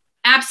functioning.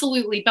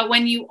 Absolutely. But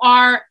when you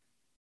are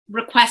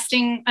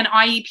requesting an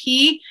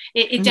IEP,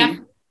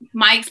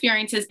 my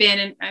experience has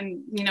been,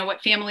 and you know,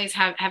 what families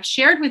have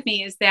shared with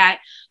me is that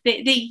they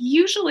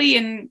usually,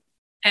 in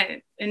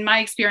my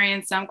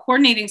experience,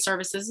 coordinating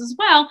services as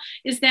well,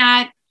 is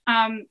that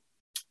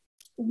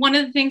one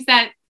of the things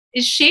that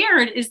is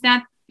shared is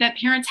that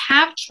parents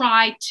have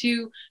tried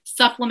to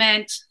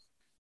supplement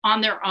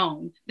on their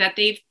own, that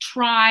they've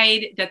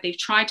tried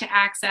to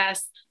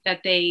access,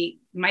 that they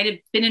might have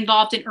been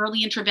involved in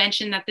early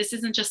intervention, that this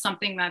isn't just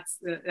something that's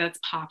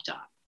popped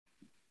up.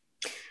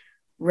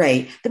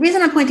 Right. The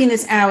reason I'm pointing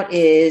this out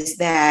is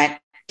that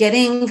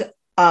getting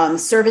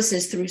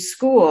services through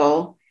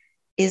school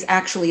is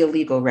actually a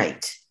legal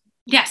right.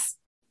 Yes.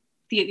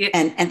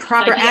 And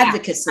proper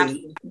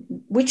advocacy,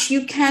 which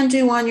you can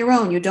do on your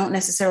own. You don't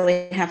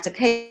necessarily have to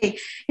pay.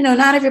 You know,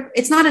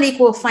 it's not an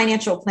equal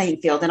financial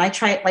playing field. And I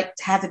try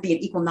to have it be an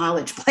equal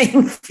knowledge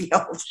playing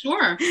field.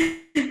 Sure.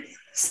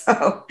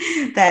 So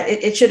that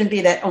it shouldn't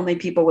be that only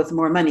people with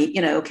more money,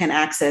 can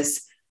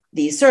access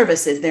these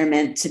services. They're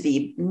meant to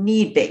be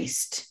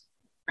need-based,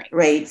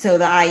 right? So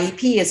the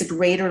IEP is a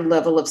greater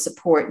level of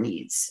support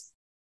needs.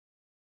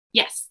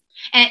 Yes.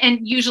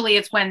 And usually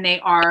it's when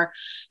they are,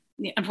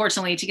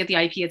 unfortunately, to get the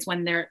IEP, it's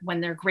when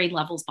they're grade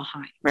levels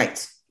behind.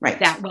 Right.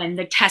 That when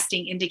the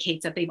testing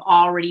indicates that they've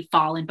already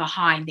fallen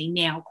behind, they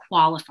now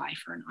qualify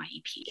for an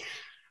IEP.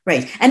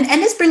 Right. And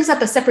this brings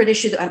up a separate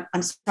issue that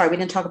I'm sorry, we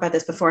didn't talk about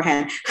this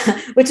beforehand,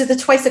 which is the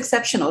twice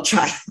exceptional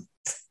child.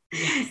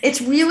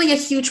 It's really a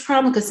huge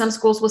problem because some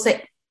schools will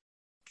say,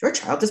 your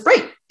child is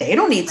great. They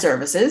don't need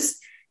services.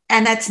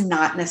 And that's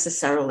not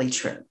necessarily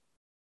true.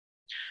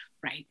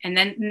 Right. And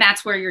then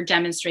that's where you're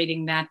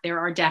demonstrating that there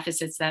are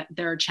deficits, that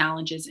there are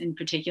challenges in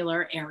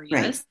particular areas,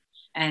 right,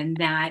 and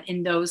that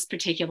in those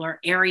particular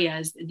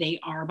areas, they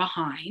are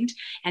behind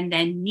and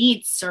then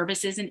need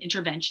services and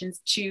interventions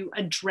to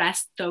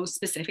address those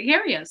specific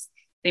areas.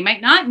 They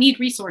might not need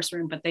resource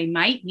room, but they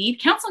might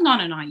need counseling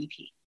on an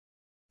IEP.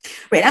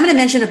 Right. I'm going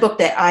to mention a book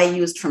that I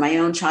used for my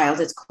own child.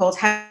 It's called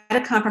How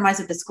to Compromise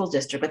with the School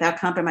District Without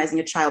Compromising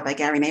Your Child by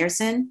Gary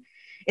Mayerson.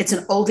 It's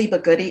an oldie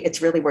but goodie.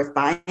 It's really worth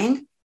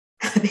buying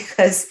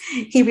because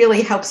he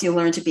really helps you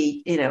learn to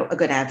be, a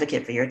good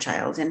advocate for your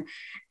child.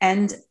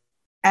 And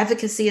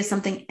advocacy is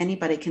something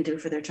anybody can do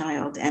for their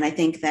child. And I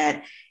think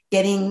that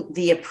getting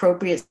the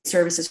appropriate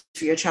services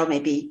for your child may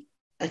be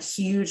a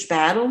huge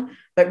battle,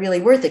 but really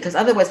worth it. Because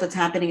otherwise what's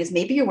happening is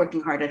maybe you're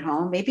working hard at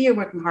home, maybe you're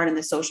working hard in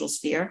the social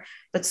sphere,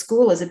 but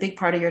school is a big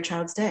part of your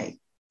child's day.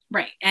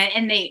 Right.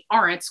 And they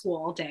are at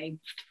school all day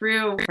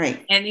through,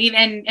 right, and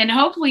even, and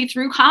hopefully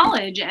through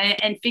college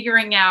and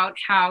figuring out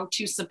how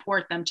to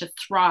support them to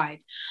thrive.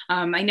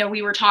 I know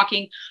we were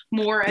talking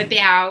more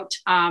about,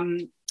 how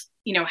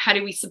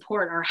do we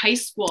support our high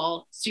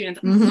school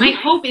students? Mm-hmm. My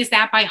hope is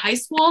that by high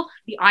school,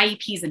 the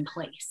IEP is in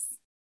place,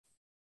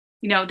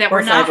 that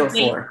we're not,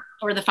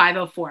 or the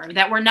 504,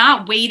 that we're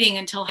not waiting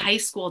until high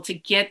school to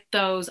get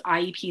those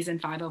IEPs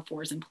and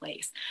 504s in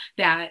place,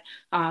 that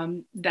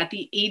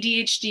the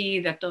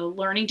ADHD, that the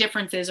learning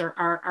differences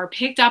are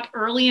picked up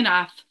early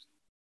enough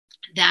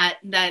that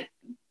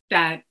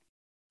the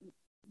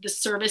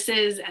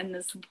services and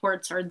the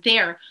supports are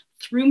there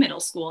through middle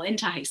school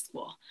into high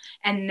school,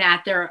 and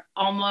that they're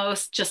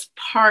almost just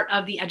part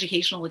of the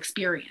educational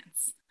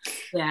experience.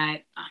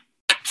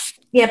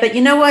 Yeah, but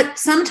you know what?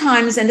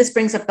 Sometimes, and this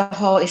brings up the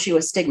whole issue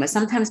of stigma,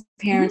 sometimes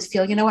parents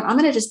feel, I'm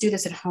going to just do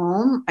this at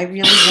home. I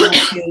really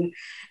want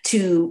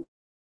to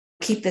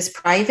keep this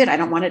private. I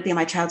don't want it to be on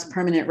my child's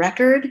permanent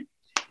record.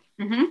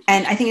 Mm-hmm.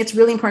 And I think it's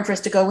really important for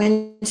us to go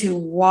into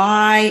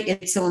why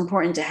it's so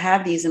important to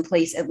have these in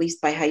place, at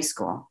least by high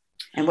school,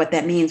 and what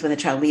that means when the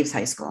child leaves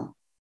high school.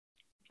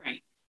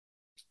 Right.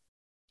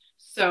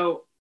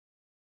 So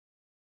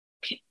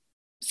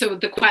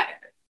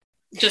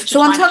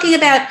So I'm talking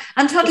about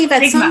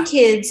some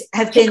kids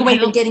have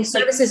been getting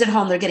services at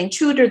home. They're getting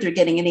tutored, they're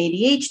getting an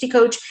ADHD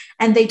coach,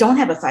 and they don't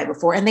have a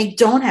 504 and they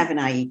don't have an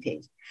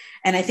IEP.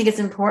 And I think it's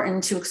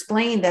important to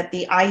explain that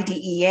the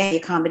IDEA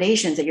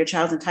accommodations that your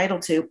child's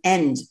entitled to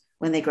end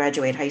when they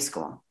graduate high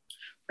school.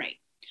 Right.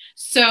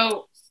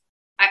 So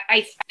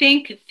I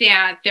think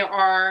that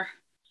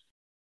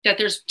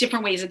there's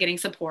different ways of getting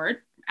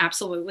support.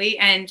 Absolutely.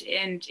 And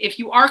if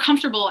you are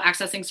comfortable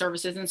accessing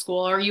services in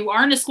school, or you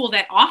are in a school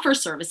that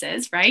offers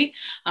services, right?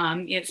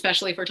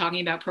 Especially if we're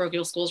talking about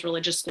parochial schools,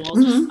 religious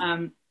schools,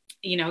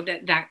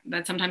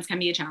 that sometimes can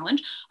be a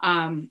challenge.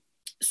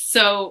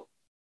 So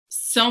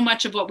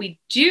much of what we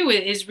do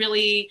is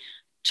really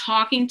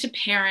talking to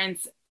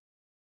parents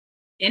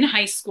in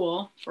high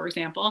school, for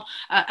example,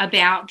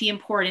 about the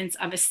importance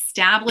of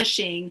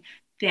establishing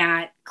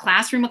that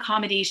classroom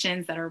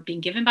accommodations that are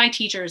being given by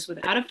teachers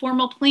without a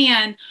formal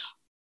plan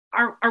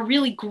are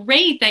really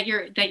great, that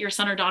your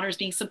son or daughter is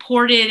being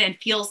supported and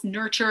feels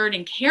nurtured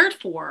and cared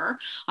for,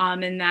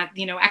 and that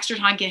extra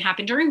time can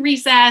happen during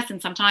recess, and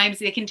sometimes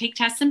they can take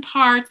tests in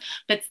parts,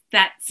 but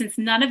that since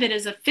none of it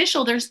is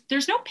official,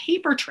 there's no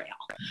paper trail.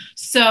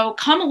 So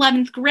come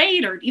 11th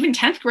grade or even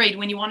 10th grade,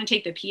 when you want to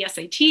take the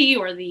PSAT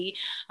or the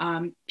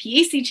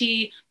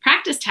PACT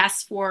practice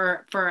tests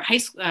for high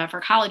school,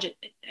 for college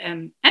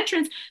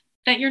entrance,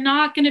 that you're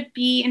not going to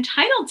be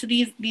entitled to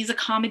these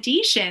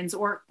accommodations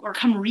or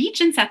come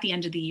regents at the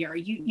end of the year.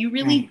 You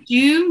really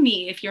do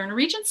need, if you're in a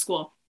regent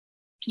school,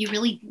 you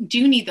really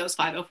do need those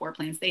 504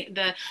 plans.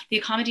 The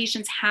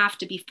accommodations have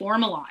to be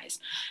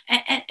formalized.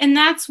 And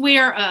that's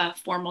where a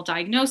formal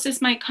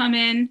diagnosis might come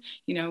in,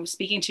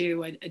 speaking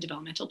to a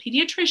developmental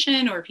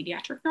pediatrician or a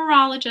pediatric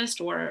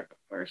neurologist, or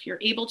if you're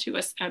able to,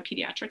 a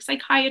pediatric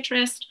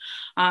psychiatrist,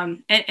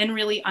 and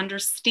really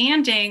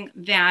understanding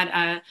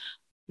that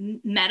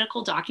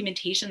medical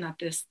documentation that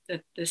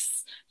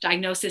this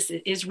diagnosis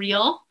is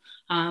real,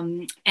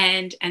 and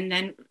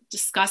then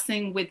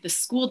discussing with the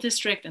school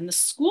district and the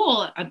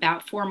school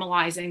about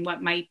formalizing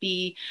what might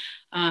be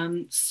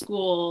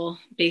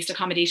school-based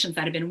accommodations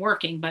that have been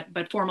working, but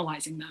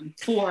formalizing them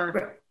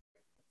for.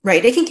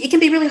 Right. It can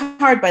be really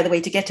hard, by the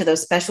way, to get to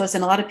those specialists,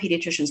 and a lot of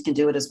pediatricians can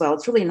do it as well.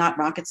 It's really not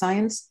rocket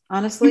science,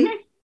 honestly.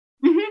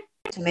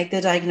 To make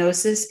the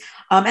diagnosis.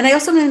 And I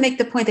also want to make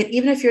the point that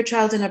even if your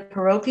child's in a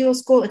parochial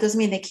school, it doesn't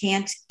mean they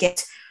can't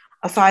get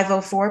a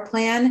 504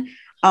 plan.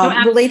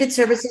 Related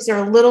services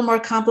are a little more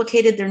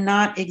complicated. They're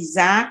not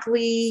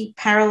exactly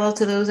parallel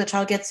to those a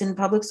child gets in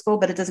public school,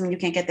 but it doesn't mean you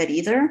can't get that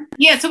either.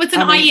 Yeah, so it's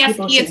an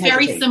IESP. It's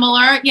very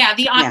similar. Yeah,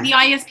 the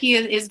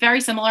IESP is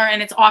very similar,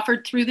 and it's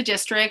offered through the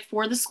district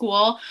for the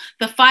school.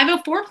 The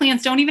 504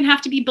 plans don't even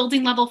have to be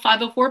building level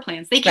 504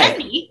 plans. They can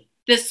be.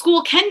 The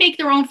school can make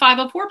their own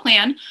 504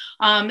 plan,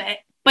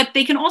 but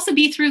they can also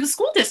be through the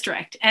school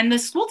district, and the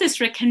school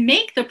district can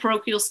make the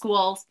parochial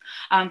schools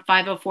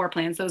 504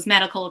 plans, those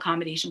medical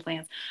accommodation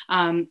plans.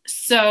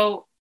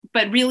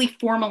 But really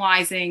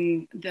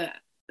formalizing the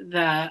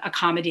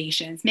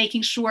accommodations,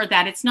 making sure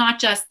that it's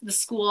not just the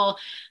school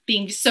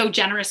being so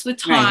generous with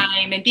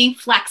time and being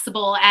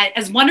flexible,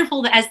 as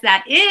wonderful as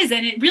that is.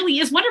 And it really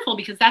is wonderful,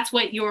 because that's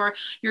what your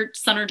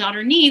son or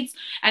daughter needs.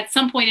 At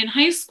some point in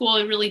high school,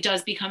 it really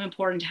does become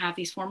important to have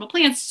these formal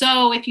plans.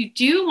 So if you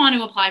do want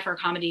to apply for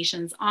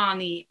accommodations on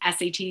the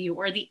SAT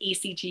or the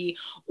ACT,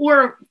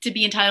 or to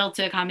be entitled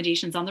to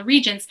accommodations on the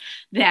Regents,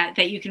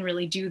 that you can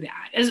really do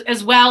that,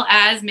 as well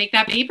as make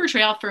that paper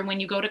trail for when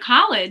you go to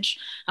college.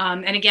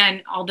 And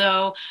again,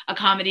 although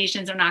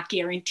accommodations are not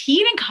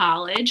guaranteed in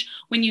college,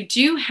 when you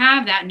do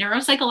have that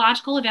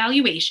neuropsychological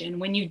evaluation,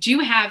 when you do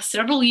have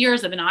several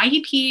years of an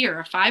IEP or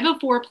a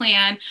 504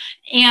 plan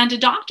and a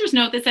doctor's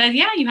note that says,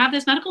 yeah, you have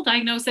this medical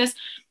diagnosis,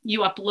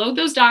 you upload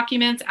those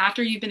documents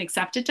after you've been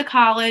accepted to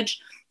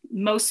college.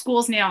 Most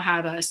schools now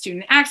have a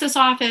student access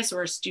office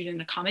or a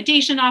student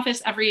accommodation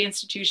office. Every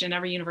institution,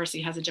 every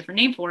university has a different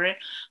name for it.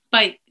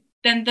 But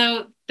then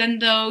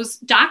those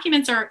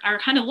documents are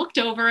kind of looked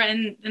over,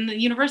 and the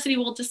university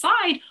will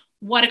decide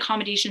what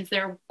accommodations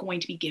they're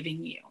going to be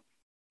giving you.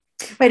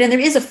 Right. And there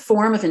is a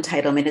form of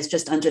entitlement. It's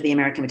just under the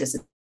American with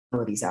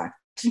Disabilities Act.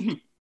 Mm-hmm.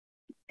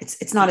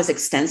 It's not as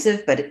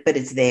extensive, but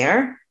it's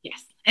there.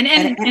 Yes. And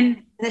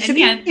it should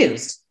be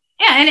used.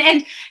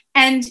 Yeah.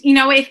 And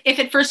if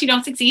at first you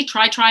don't succeed,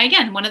 try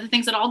again. One of the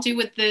things that I'll do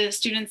with the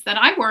students that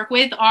I work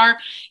with are,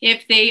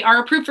 if they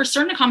are approved for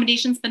certain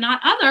accommodations but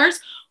not others,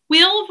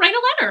 we'll write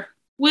a letter.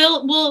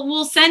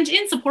 We'll send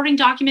in supporting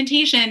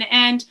documentation,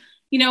 and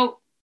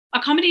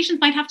accommodations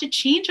might have to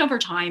change over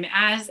time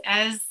as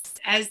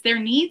their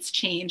needs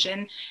change,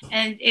 and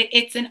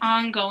it's an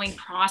ongoing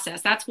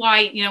process. That's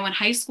why in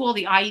high school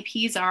the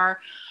IEPs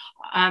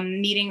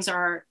meetings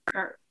are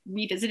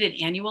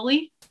revisited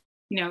annually.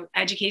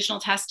 Educational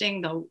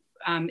testing though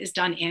is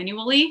done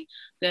annually.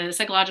 The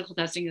psychological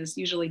testing is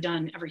usually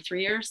done every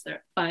 3 years.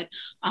 But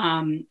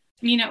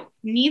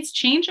needs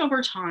change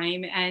over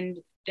time, and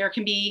there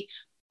can be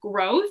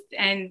growth,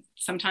 and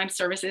sometimes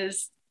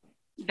services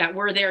that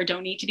were there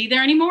don't need to be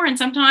there anymore, and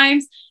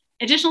sometimes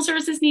additional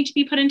services need to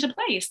be put into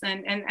place.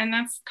 And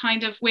that's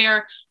kind of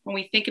where, when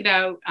we think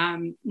about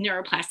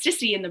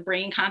neuroplasticity and the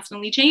brain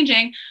constantly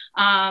changing,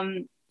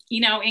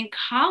 in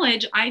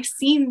college, I've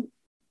seen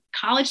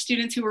college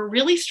students who are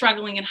really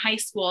struggling in high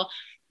school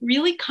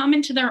really come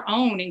into their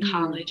own in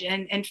college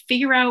and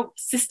figure out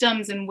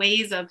systems and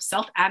ways of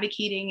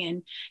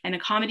self-advocating and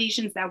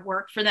accommodations that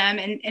work for them.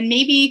 And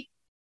maybe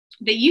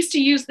they used to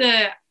use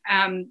the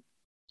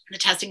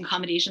testing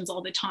accommodations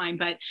all the time,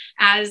 but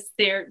as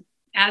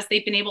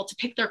they've been able to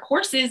pick their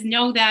courses,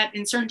 know that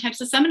in certain types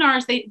of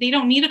seminars, they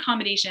don't need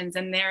accommodations,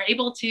 and they're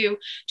able to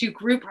do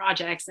group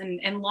projects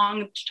and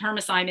long-term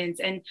assignments.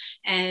 And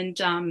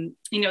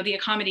the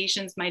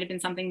accommodations might have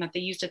been something that they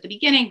used at the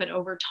beginning, but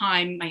over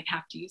time might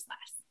have to use less.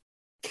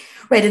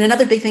 Right. And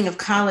another big thing of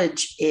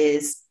college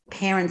is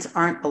parents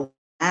aren't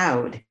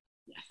allowed.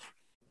 Yes.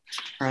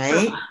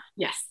 Right?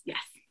 Yes.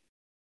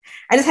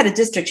 I just had a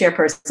district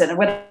chairperson, and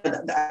when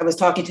I was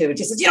talking to her,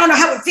 she says, "You don't know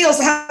how it feels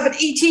to have an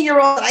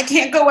 18-year-old, and I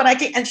can't go,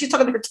 and she's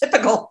talking to her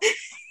typical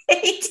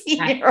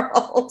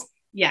 18-year-old.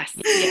 Yes.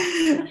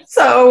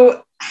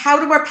 So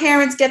how do our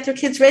parents get their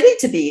kids ready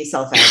to be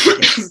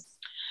self-advocates?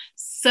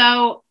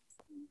 So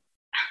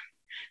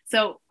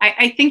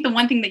I think the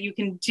one thing that you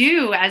can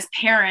do as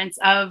parents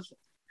of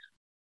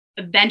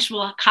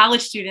eventual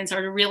college students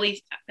are to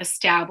really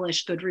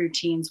establish good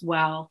routines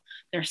while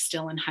they're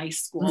still in high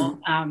school.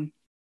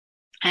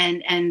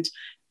 And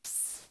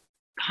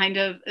kind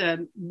of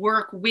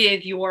work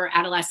with your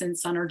adolescent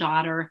son or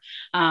daughter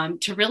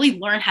to really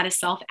learn how to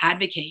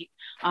self-advocate,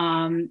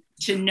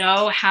 to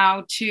know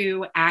how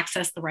to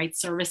access the right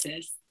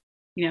services,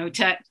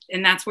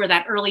 and that's where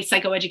that early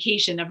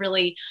psychoeducation of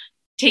really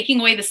taking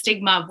away the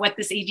stigma of what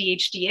this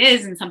ADHD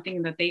is and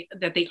something that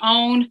they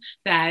own,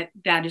 that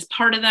is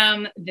part of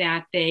them,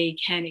 that they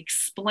can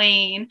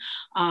explain.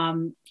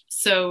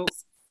 So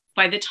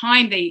by the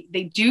time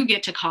they do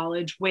get to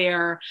college,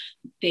 where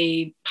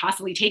they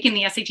possibly taken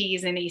the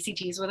SATs and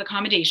ACTs with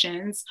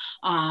accommodations,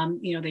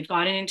 they've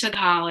gotten into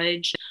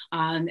college,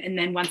 and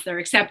then once they're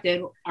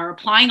accepted, are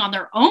applying on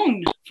their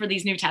own for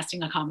these new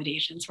testing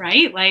accommodations,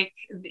 right? Like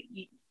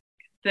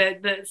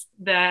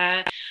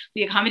the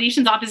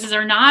accommodations offices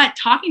are not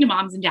talking to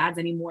moms and dads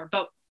anymore,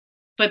 but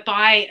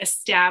by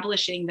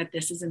establishing that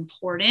this is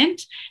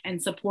important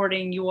and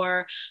supporting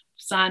your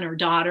son or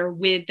daughter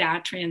with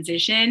that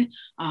transition,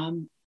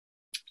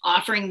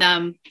 offering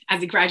them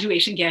as a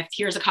graduation gift,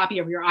 here's a copy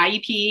of your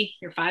IEP,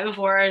 your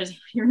 504s,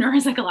 your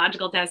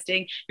neuropsychological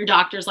testing, your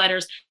doctor's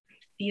letters.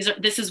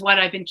 This is what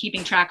I've been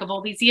keeping track of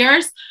all these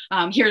years.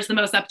 Here's the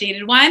most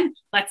updated one.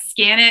 Let's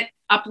scan it,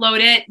 upload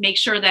it, make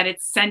sure that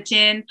it's sent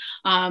in.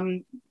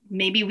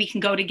 Maybe we can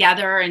go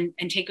together and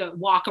take a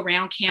walk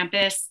around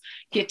campus,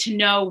 get to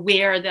know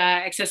where the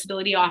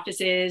accessibility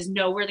office is,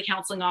 know where the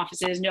counseling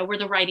office is, know where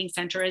the writing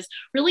center is,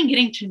 really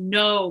getting to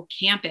know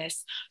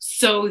campus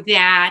so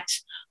that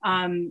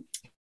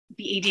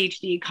the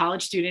ADHD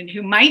college student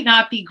who might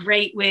not be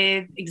great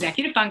with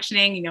executive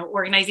functioning,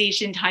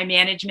 organization, time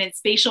management,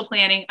 spatial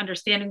planning,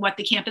 understanding what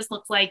the campus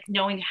looks like,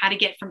 knowing how to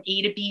get from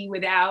A to B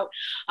without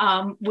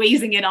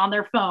wasting it on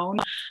their phone.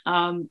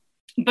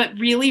 But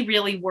really,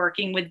 really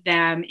working with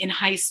them in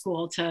high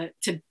school to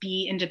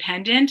be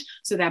independent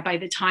so that by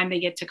the time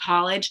they get to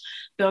college,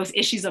 those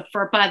issues of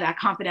FERPA, that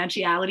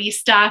confidentiality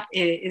stuff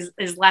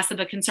is less of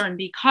a concern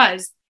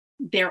because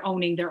they're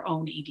owning their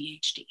own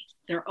ADHD.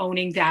 They're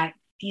owning that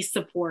these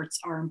supports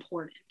are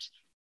important.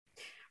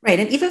 Right.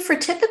 And even for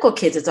typical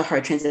kids, it's a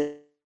hard transition.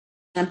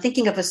 I'm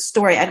thinking of a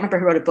story. I remember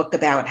who wrote a book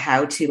about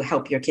how to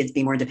help your kids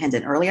be more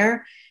independent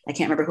earlier. I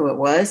can't remember who it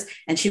was.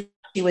 And she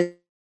was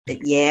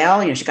at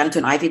Yale, she got into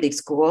an Ivy League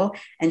school,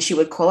 and she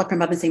would call up her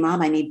mother and say,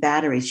 "Mom, I need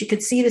batteries." She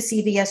could see the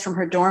CVS from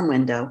her dorm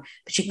window,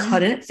 but she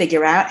couldn't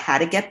figure out how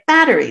to get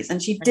batteries.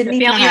 And she didn't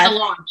even have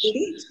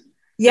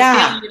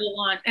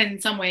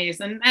in some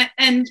ways. And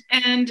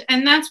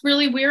that's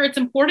really where it's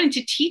important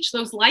to teach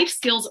those life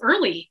skills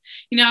early.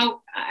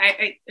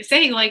 I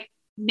say, like,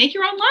 make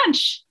your own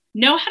lunch,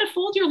 know how to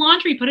fold your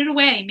laundry, put it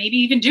away, maybe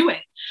even do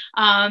it.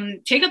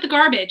 Take out the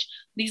garbage.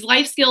 These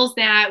life skills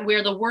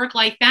where the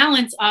work-life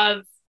balance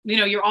of,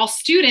 you're all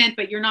student,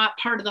 but you're not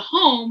part of the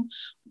home,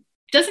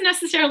 doesn't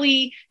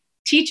necessarily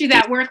teach you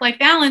that work-life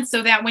balance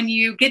so that when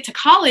you get to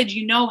college,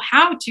 you know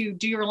how to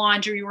do your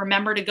laundry,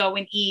 remember to go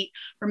and eat,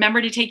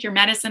 remember to take your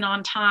medicine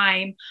on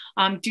time,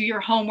 do your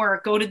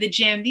homework, go to the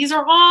gym. These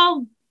are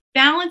all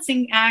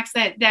balancing acts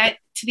that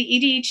to the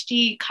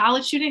ADHD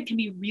college student can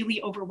be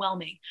really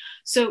overwhelming.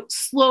 So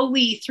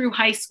slowly through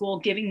high school,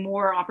 giving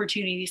more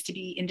opportunities to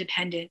be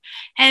independent.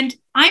 And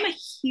I'm a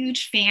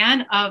huge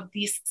fan of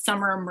these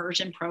summer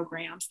immersion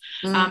programs.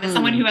 As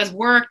someone who has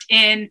worked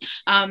in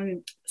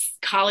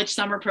college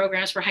summer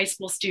programs for high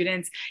school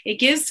students, it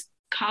gives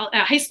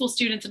high school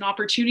students an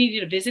opportunity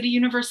to visit a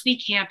university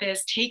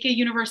campus, take a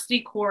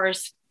university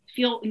course,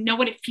 know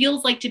what it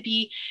feels like to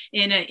be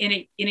in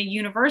a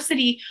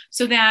university,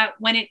 so that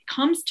when it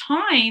comes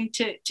time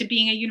to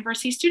being a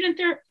university student,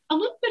 they're a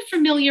little bit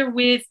familiar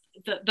with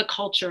the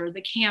culture,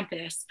 the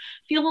campus,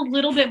 feel a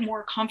little bit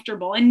more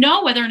comfortable and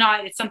know whether or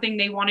not it's something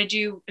they want to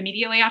do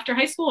immediately after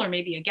high school or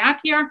maybe a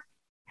gap year,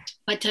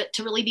 but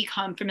to really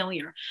become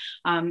familiar.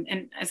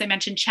 And as I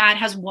mentioned, CHADD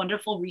has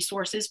wonderful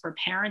resources for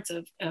parents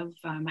of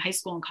high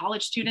school and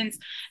college students.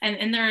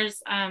 And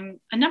there's a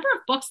number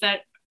of books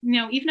that,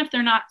 even if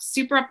they're not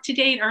super up to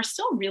date, are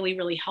still really,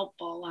 really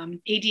helpful.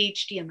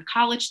 ADHD and the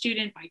College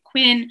Student by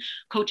Quinn,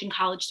 Coaching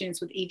College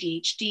Students with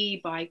ADHD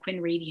by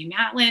Quinn Rady and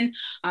Matlin,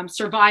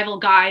 Survival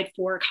Guide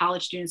for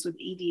College Students with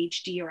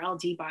ADHD or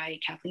LD by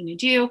Kathleen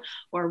Nadeau,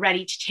 or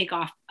Ready to Take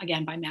Off,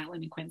 again, by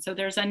Matlin and Quinn. So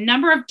there's a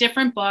number of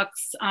different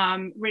books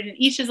written.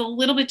 Each is a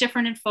little bit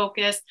different in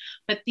focus,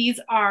 but these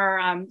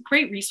are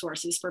great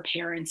resources for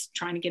parents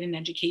trying to get an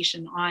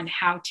education on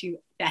how to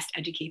best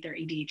educate their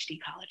ADHD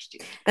college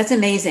students. That's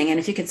amazing. And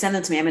if you could send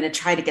them to me, I'm going to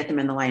try to get them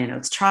in the liner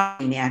notes.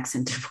 Trying the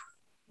accent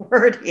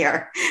word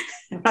here.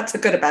 I'm not so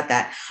good about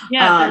that.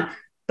 Yeah.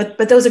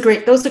 But those are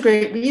great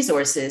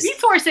resources.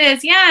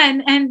 Yeah.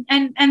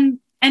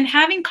 And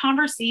having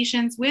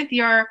conversations with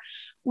your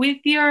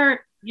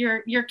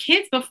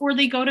kids before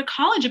they go to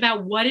college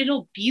about what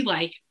it'll be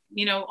like,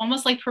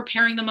 almost like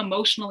preparing them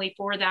emotionally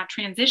for that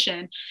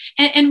transition,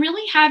 and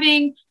really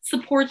having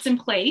supports in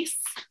place.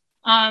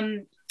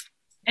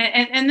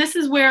 And this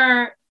is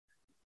where,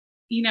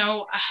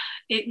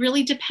 it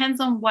really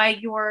depends on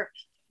what your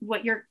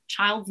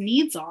child's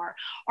needs are.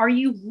 Are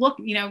you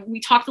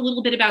we talked a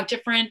little bit about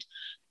different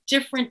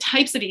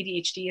types of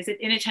ADHD. Is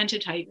it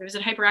inattentive type? Or is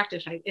it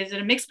hyperactive type? Is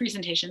it a mixed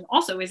presentation?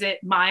 Also, is it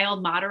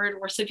mild, moderate,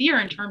 or severe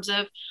in terms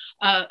of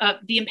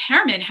the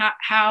impairment?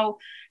 How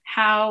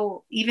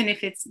even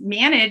if it's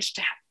managed,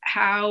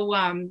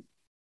 how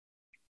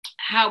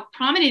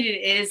prominent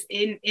it is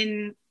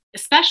in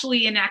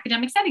especially in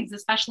academic settings,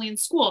 especially in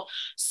school.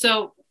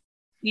 So,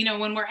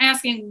 when we're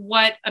asking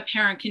what a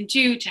parent can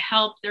do to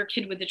help their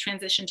kid with the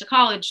transition to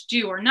college,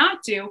 do or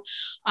not do,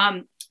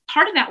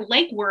 part of that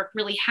legwork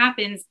really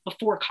happens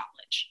before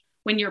college,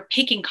 when you're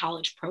picking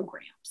college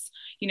programs.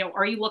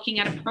 Are you looking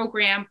at a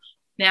program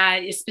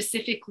that is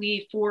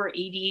specifically for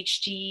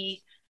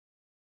ADHD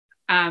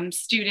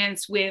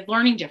students with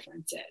learning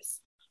differences?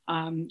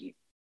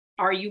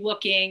 Are you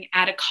looking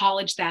at a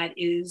college that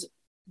is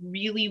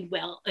really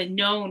well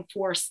known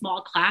for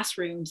small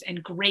classrooms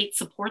and great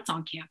supports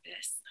on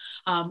campus,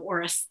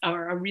 or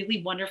a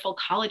really wonderful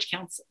college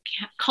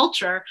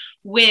culture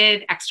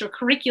with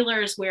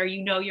extracurriculars where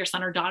your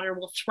son or daughter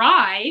will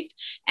thrive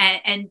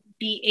and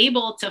be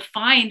able to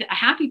find a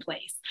happy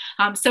place?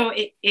 So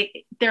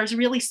there's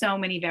really so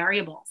many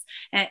variables,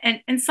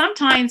 and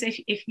sometimes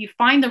if you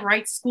find the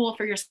right school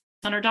for your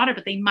son or daughter,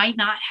 but they might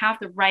not have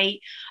the right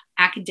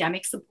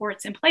academic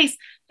supports in place,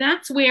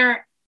 that's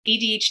where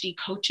ADHD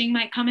coaching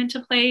might come into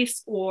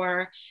place,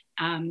 or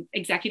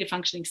executive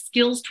functioning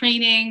skills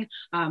training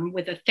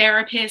with a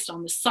therapist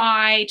on the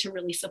side to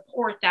really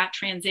support that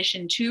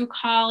transition to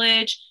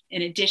college,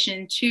 in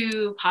addition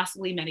to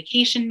possibly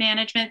medication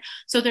management.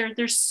 So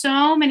there's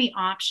so many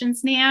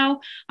options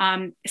now,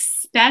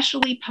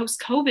 especially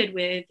post-COVID,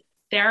 with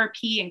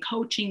therapy and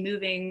coaching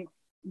moving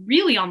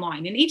really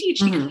online. And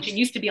ADHD coaching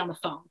used to be on the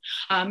phone,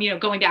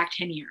 going back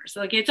 10 years.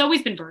 Like, it's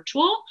always been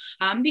virtual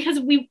because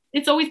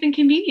it's always been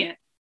convenient.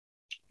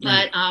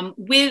 But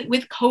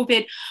with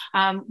COVID,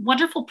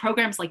 wonderful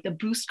programs like the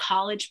Boost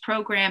College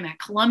program at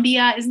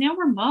Columbia is now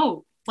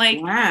remote.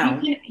 Like, wow.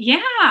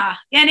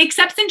 And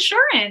accepts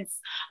insurance.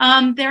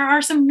 There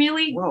are some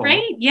really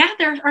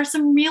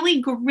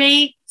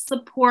great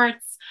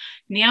supports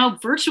now,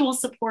 virtual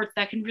supports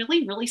that can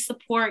really, really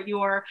support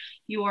your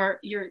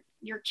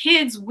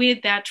kids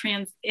with that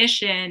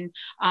transition.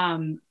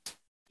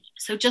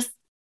 So just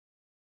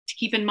to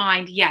keep in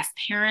mind, yes,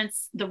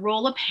 the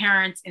role of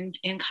parents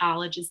in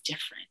college is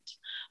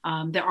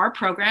different. There are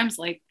programs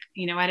like,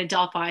 at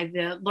Adelphi,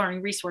 the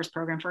Learning Resource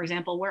Program, for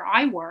example, where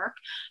I work,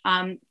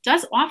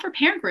 does offer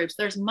parent groups.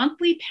 There's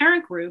monthly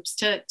parent groups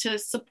to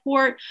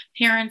support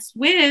parents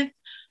with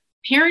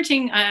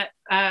parenting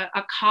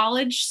a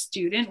college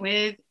student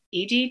with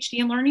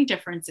ADHD and learning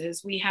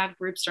differences. We have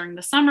groups during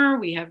the summer.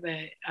 We have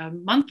a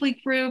monthly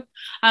group.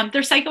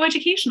 They're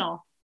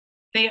psychoeducational.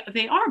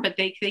 They are, but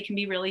they can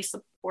be really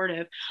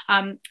supportive.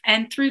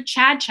 And through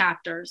CHADD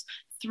chapters,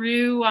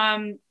 through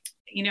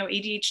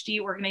ADHD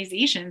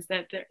organizations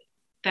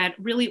that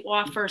really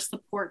offer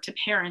support to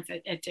parents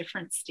at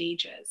different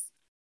stages.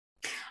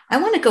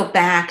 I want to go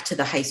back to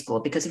the high school,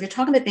 because if you're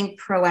talking about being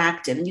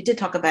proactive, and you did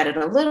talk about it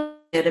a little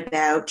bit,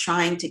 about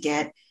trying to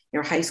get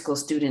your high school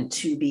student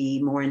to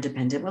be more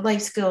independent with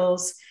life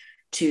skills,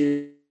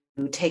 to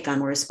take on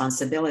more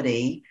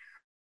responsibility,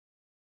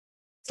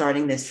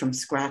 starting this from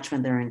scratch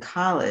when they're in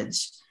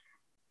college,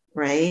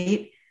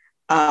 right?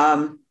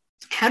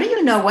 How do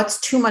you know what's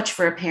too much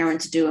for a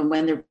parent to do and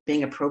when they're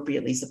being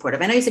appropriately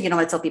supportive? I know you said you don't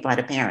want to tell people how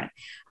to parent,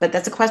 but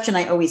that's a question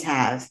I always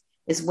have,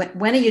 is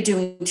when are you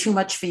doing too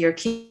much for your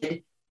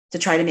kid to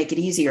try to make it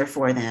easier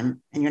for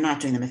them and you're not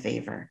doing them a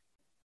favor?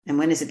 And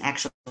when is it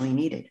actually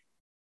needed?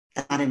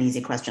 That's not an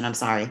easy question. I'm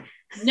sorry.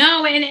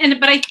 No,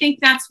 but I think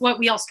that's what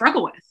we all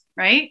struggle with,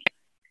 right?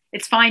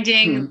 It's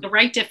finding the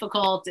right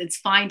difficult. It's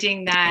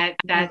finding that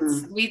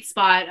sweet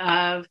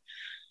spot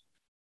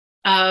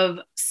of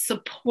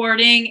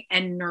supporting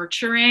and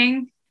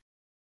nurturing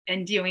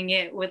and doing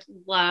it with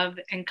love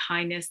and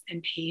kindness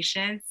and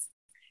patience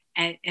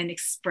and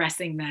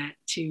expressing that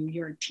to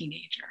your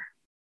teenager.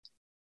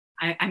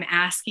 I'm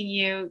asking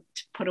you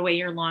to put away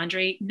your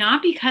laundry,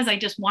 not because I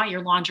just want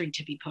your laundry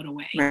to be put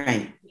away,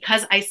 right?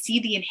 Because I see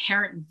the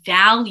inherent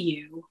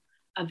value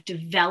of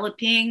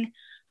developing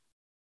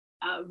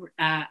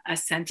a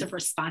sense of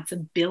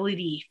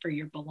responsibility for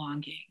your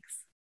belongings,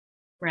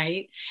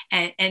 right?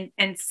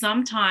 And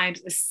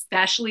sometimes,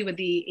 especially with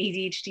the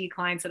ADHD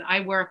clients that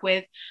I work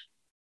with,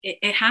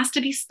 it has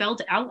to be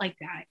spelled out like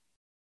that.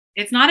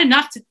 It's not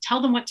enough to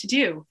tell them what to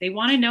do. They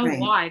want to know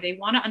why. They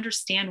want to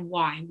understand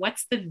why.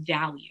 What's the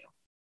value?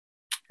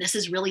 This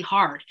is really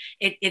hard.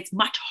 It's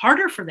much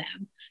harder for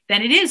them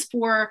than it is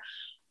for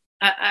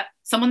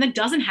someone that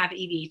doesn't have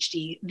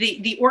ADHD.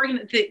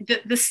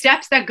 The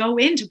steps that go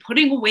into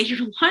putting away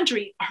your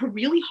laundry are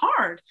really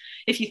hard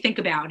if you think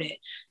about it.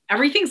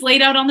 Everything's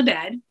laid out on the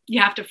bed.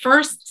 You have to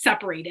first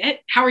separate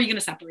it. How are you going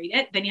to separate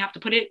it? Then you have to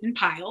put it in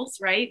piles,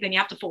 right? Then you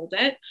have to fold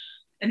it.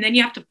 And then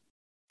you have to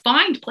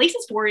find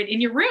places for it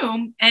in your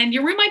room, and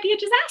your room might be a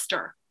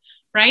disaster,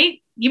 right?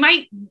 You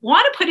might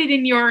want to put it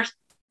in your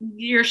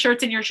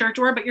shirts in your shirt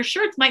drawer, but your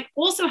shirts might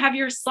also have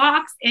your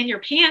socks and your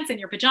pants and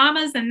your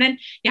pajamas. And then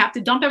you have to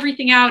dump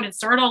everything out and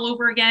start all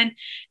over again.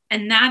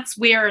 And that's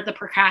where the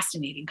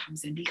procrastinating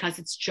comes in, because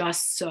it's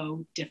just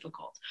so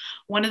difficult.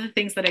 One of the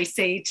things that I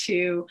say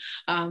to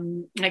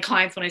my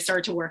clients when I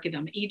start to work with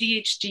them,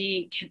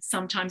 ADHD can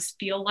sometimes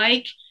feel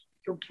like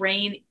your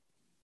brain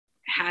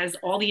has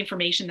all the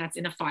information that's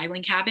in a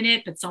filing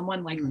cabinet, but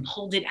someone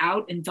pulled it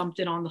out and dumped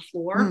it on the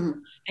floor.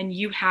 And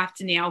you have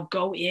to now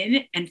go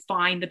in and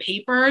find the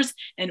papers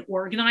and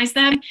organize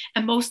them.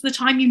 And most of the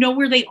time, you know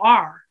where they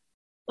are.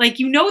 Like,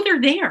 you know,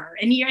 they're there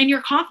and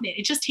you're confident.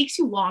 It just takes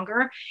you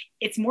longer.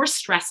 It's more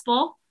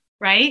stressful,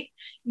 right?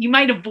 You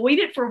might avoid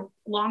it for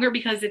longer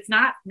because it's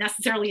not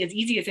necessarily as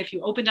easy as if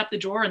you opened up the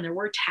drawer and there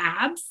were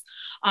tabs.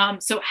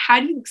 So how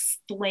do you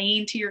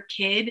explain to your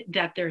kid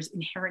that there's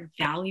inherent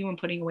value in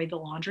putting away the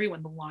laundry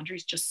when the laundry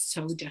is just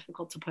so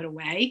difficult to put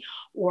away,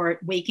 or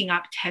waking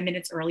up 10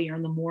 minutes earlier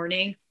in the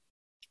morning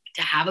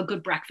to have a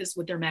good breakfast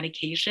with their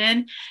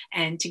medication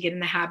and to get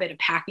in the habit of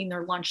packing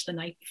their lunch the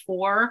night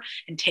before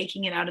and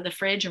taking it out of the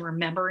fridge and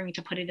remembering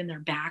to put it in their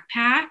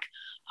backpack?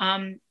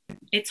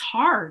 It's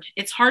hard.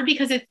 It's hard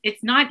because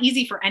it's not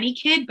easy for any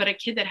kid, but a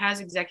kid that has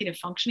executive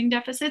functioning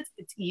deficits,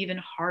 it's even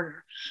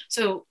harder.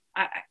 So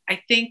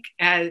I think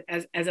as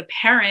a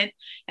parent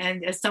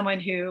and as someone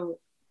who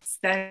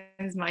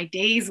spends my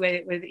days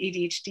with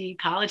ADHD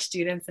college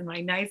students and my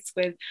nights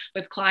with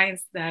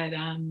clients that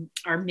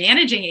are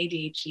managing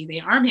ADHD, they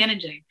are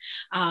managing.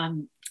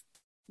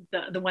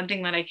 The one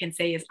thing that I can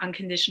say is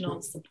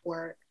unconditional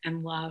support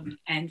and love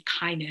and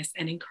kindness,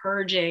 and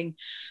encouraging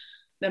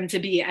them to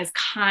be as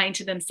kind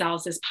to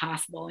themselves as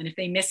possible. And if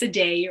they miss a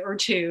day or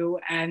two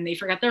and they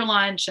forget their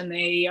lunch and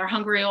they are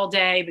hungry all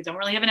day, but don't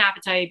really have an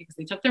appetite because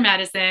they took their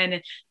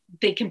medicine,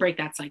 they can break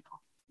that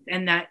cycle.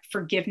 And that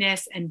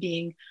forgiveness and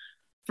being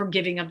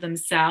forgiving of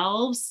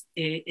themselves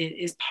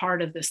is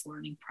part of this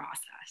learning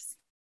process.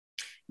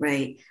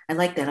 Right. I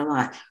like that a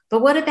lot.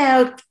 But what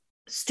about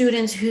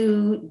students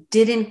who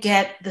didn't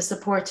get the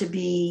support to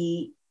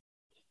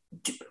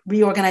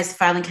reorganize the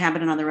filing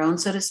cabinet on their own,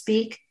 so to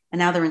speak, and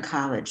now they're in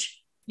college?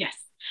 Yes.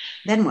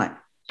 Then what?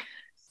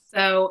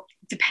 So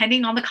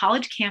depending on the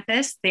college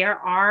campus, there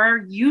are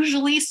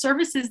usually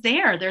services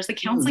there. There's a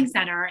counseling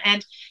center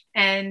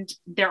and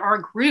there are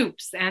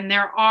groups, and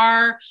there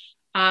are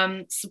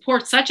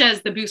support such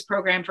as the Boost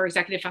program for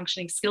executive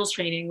functioning skills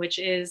training, which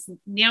is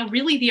now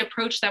really the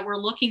approach that we're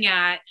looking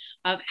at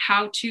of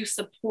how to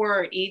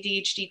support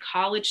ADHD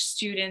college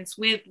students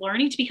with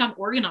learning to become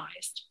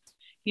organized,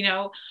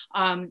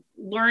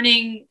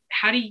 learning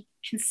how to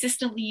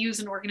consistently use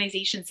an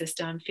organization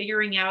system,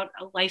 figuring out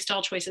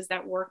lifestyle choices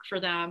that work for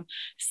them,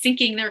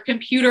 syncing their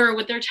computer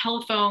with their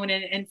telephone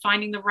and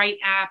finding the right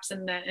apps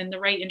and the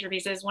right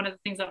interfaces. One of the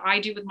things that I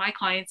do with my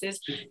clients is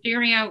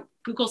figuring out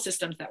Google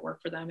systems that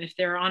work for them. If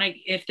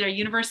their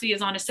university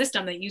is on a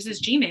system that uses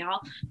Gmail,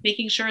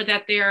 making sure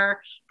that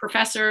their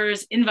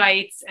professors'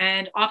 invites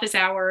and office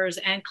hours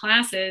and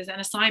classes and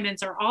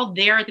assignments are all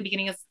there at the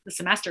beginning of the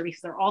semester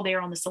because they're all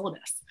there on the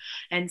syllabus,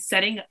 and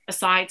setting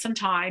aside some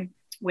time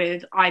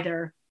with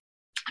either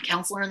a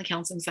counselor in the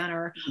counseling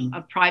center,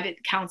 a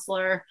private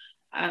counselor,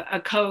 a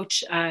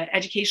coach,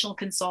 educational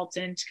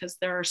consultant, because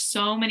there are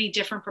so many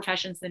different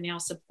professions that now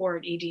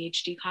support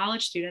ADHD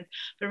college students,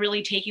 but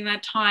really taking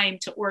that time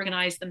to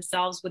organize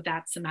themselves with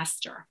that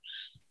semester,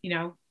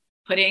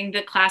 putting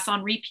the class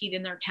on repeat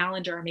in their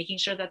calendar, making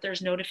sure that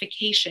there's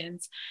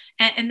notifications,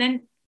 and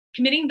then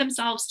committing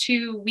themselves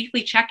to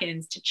weekly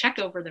check-ins to check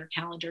over their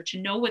calendar,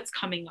 to know what's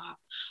coming up.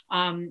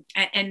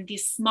 And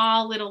these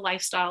small little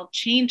lifestyle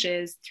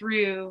changes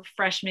through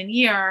freshman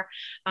year,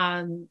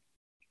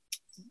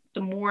 the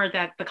more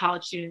that the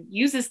college student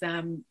uses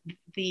them,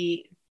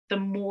 the the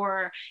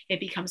more it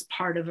becomes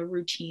part of a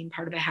routine,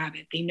 part of a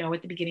habit. They know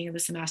at the beginning of the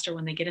semester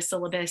when they get a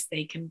syllabus,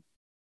 they can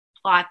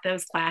plot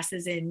those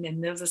classes in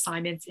and those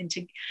assignments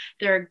into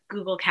their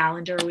Google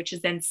Calendar, which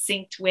is then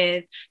synced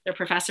with their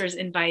professor's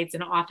invites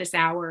and office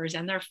hours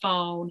and their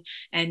phone,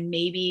 and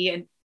maybe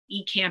an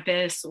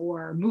eCampus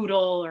or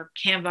Moodle or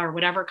Canva or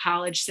whatever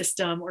college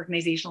system,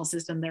 organizational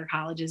system their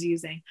college is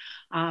using.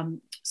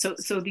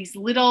 So these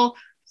little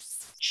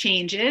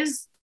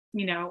changes,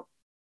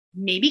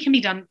 maybe can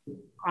be done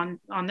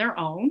on their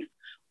own.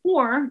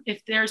 Or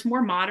if there's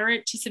more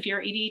moderate to severe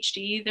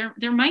ADHD,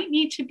 there might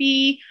need to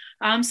be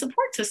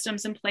support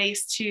systems in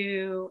place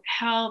to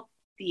help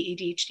the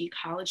ADHD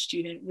college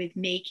student with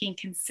making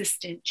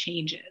consistent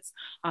changes.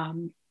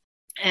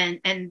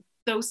 And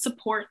those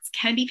supports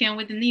can be found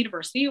within the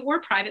university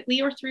or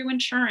privately or through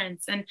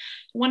insurance. And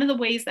one of the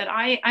ways that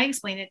I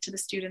explain it to the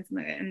students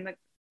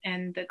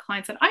and the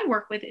clients that I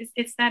work with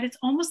is that it's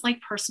almost like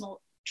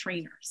personal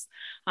trainers.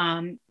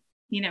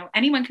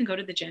 Anyone can go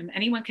to the gym,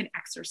 anyone can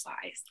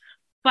exercise.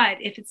 But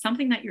if it's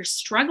something that you're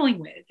struggling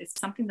with, it's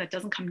something that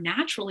doesn't come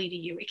naturally to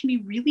you, it can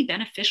be really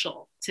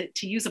beneficial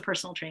to use a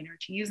personal trainer,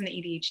 to use an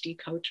ADHD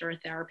coach or a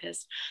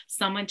therapist,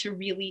 someone to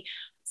really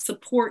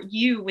support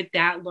you with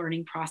that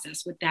learning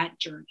process, with that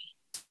journey.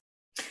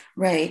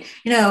 Right.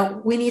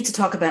 We need to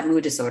talk about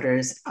mood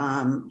disorders.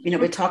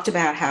 We talked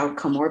about how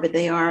comorbid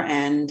they are,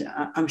 and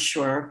I'm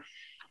sure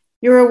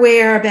you're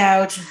aware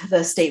about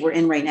the state we're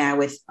in right now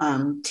with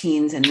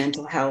teens and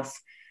mental health.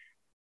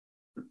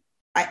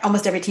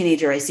 Almost every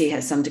teenager I see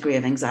has some degree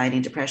of anxiety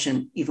and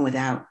depression, even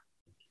without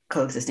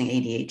coexisting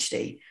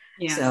ADHD.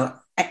 Yeah. So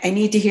I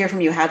need to hear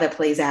from you how that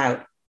plays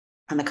out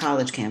on the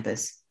college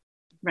campus.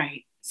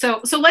 Right.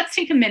 So let's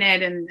take a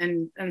minute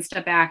and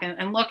step back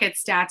and look at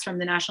stats from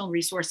the National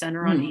Resource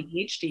Center on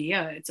ADHD.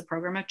 It's a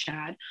program of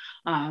CHADD,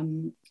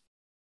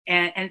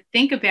 and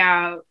think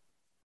about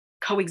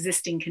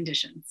coexisting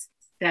conditions.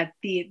 That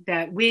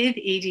with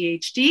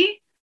ADHD,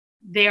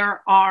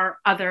 there are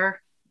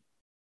other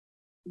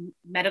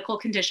medical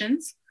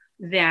conditions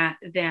that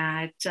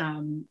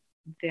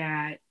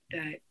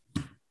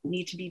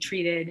need to be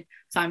treated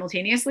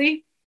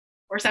simultaneously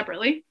or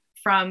separately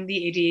from the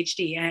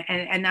ADHD.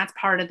 And that's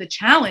part of the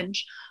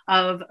challenge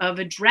of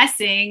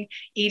addressing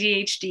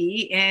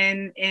ADHD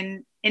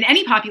in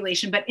any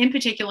population, but in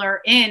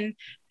particular in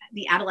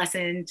the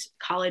adolescent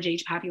college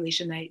age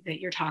population that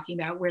you're talking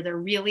about, where there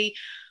really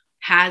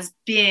has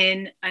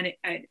been I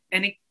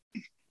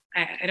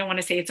don't want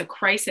to say it's a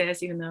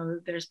crisis, even though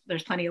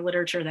there's plenty of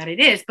literature that it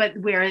is, but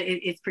where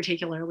it's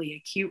particularly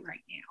acute right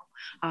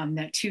now.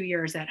 That 2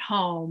 years at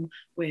home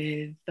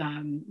with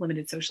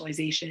limited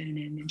socialization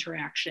and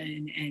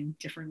interaction and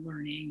different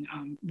learning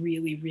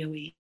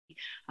really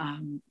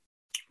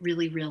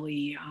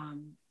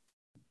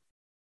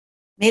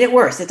made it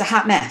worse. It's a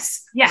hot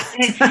mess. Yeah,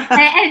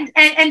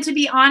 and to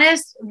be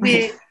honest,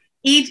 with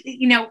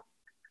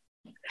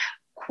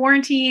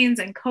quarantines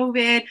and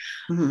COVID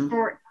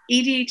for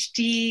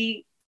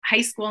ADHD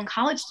high school and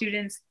college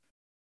students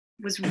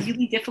was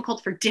really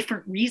difficult for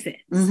different reasons.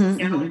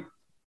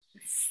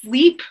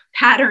 Sleep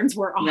patterns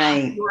were off.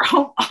 Right. You were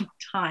home all the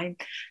time.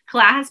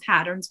 Class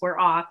patterns were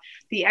off.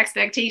 The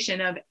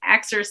expectation of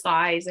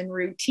exercise and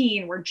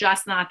routine were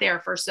just not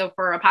there. So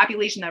for a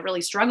population that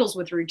really struggles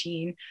with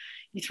routine,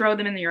 you throw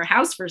them into your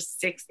house for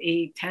 6,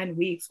 8, 10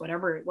 weeks,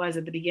 whatever it was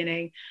at the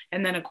beginning,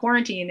 and then a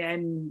quarantine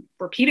and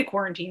repeated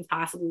quarantines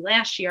possibly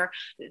last year.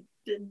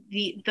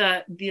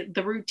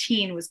 The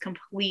routine was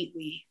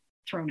completely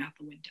thrown out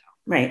the window.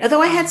 Right.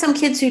 Although I had some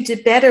kids who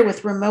did better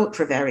with remote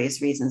for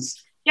various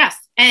reasons. Yes.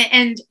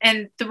 And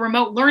the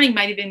remote learning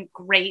might have been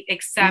great,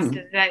 except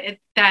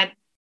that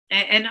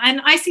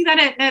I see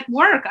that at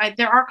work.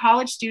 There are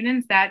college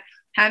students that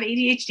have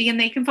ADHD and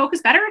they can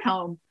focus better at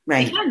home.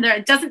 Right.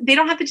 They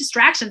don't have the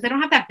distractions. They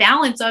don't have that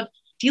balance of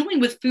dealing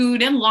with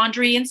food and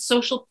laundry and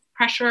social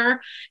pressure,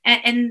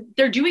 and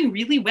they're doing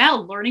really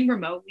well learning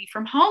remotely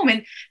from home.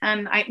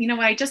 And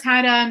I just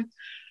had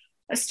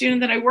a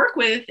student that I work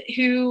with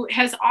who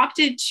has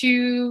opted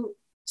to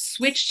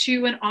switch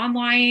to an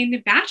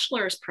online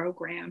bachelor's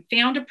program,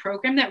 found a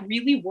program that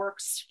really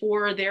works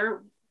for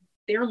their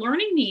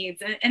learning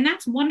needs. And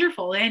that's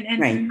wonderful.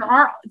 And right.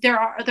 there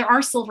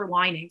are silver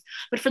linings,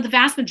 but for the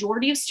vast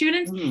majority of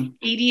students,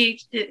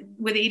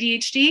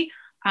 ADHD,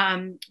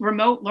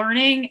 remote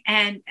learning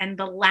and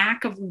the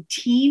lack of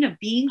routine of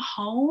being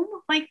home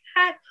like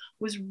that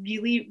was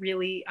really,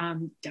 really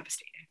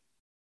devastating.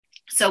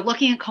 So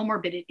looking at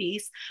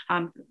comorbidities,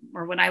 or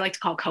what I like to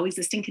call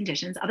coexisting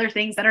conditions, other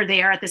things that are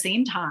there at the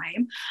same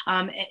time,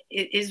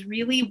 it is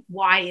really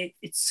why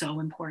it's so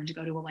important to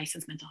go to a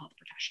licensed mental health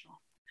professional.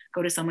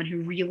 Go to someone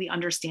who really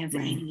understands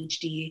that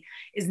ADHD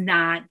is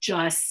not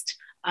just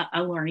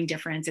a learning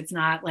difference. It's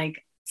not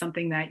like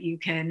something that you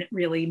can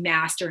really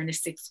master in a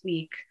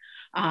 6-week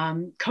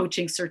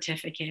coaching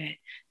certificate,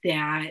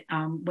 that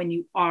when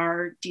you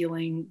are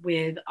dealing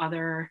with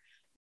other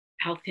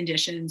health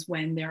conditions,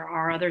 when there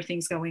are other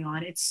things going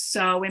on, it's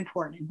so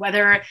important,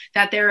 whether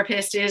that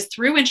therapist is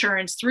through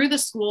insurance, through the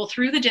school,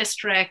 through the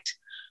district,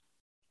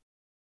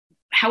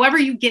 however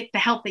you get the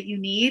help that you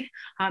need,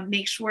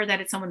 make sure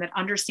that it's someone that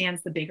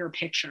understands the bigger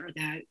picture,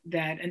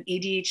 that an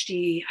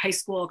ADHD high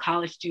school,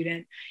 college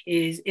student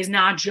is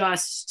not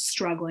just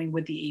struggling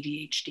with the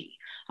ADHD.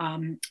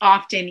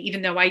 Often,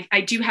 even though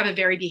I do have a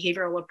very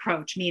behavioral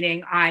approach,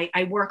 meaning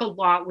I work a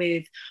lot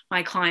with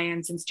my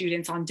clients and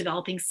students on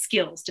developing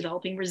skills,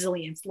 developing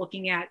resilience,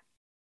 looking at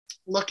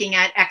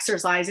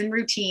exercise and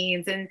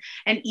routines and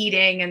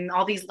eating and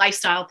all these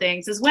lifestyle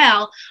things as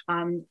well,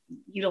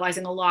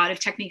 utilizing a lot of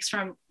techniques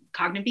from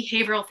cognitive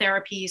behavioral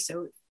therapy.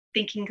 So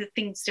thinking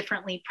things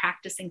differently,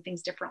 practicing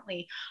things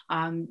differently.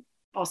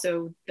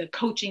 Also the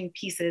coaching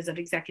pieces of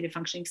executive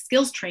functioning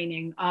skills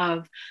training,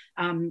 of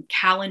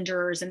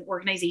calendars and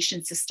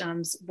organization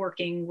systems,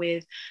 working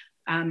with,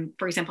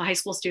 for example, high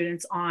school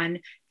students on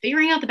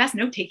figuring out the best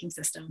note-taking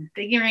system,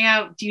 figuring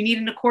out, do you need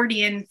an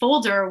accordion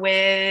folder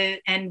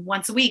and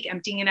once a week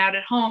emptying it out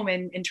at home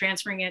and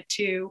transferring it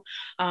to,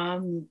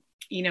 a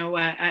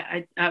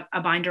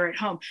binder at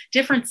home,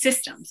 different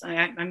systems.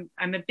 I'm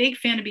a big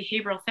fan of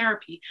behavioral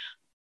therapy,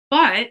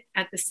 but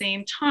at the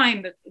same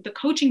time, the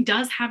coaching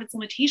does have its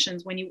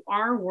limitations when you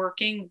are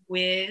working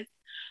with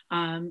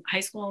high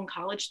school and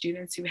college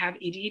students who have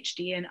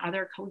ADHD and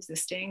other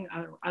coexisting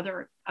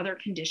other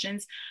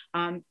conditions,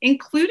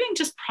 including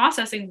just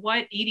processing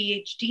what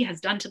ADHD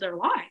has done to their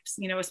lives,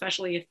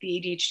 especially if the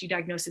ADHD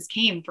diagnosis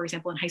came, for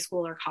example, in high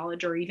school or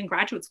college or even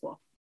graduate school.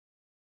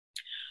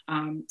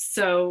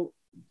 So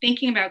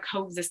thinking about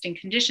coexisting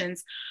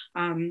conditions,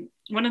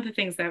 one of the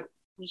things that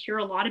we hear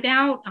a lot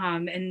about,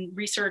 and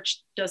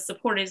research does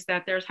support, is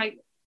that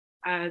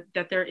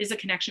that there is a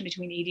connection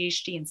between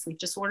ADHD and sleep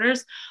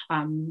disorders,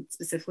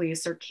 specifically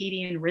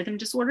circadian rhythm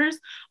disorders.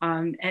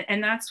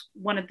 And that's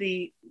one of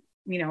the,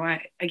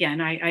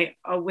 I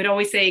would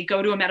always say,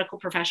 go to a medical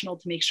professional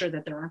to make sure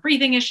that there aren't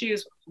breathing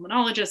issues, a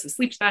pulmonologist, a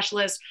sleep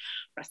specialist,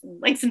 resting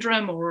leg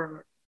syndrome,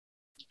 or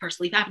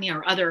sleep apnea,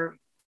 or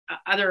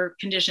other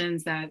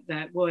conditions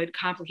that would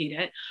complicate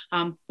it.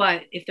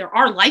 But if there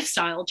are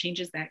lifestyle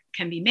changes that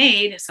can be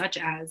made, such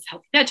as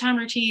healthy bedtime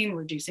routine,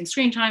 reducing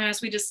screen time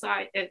as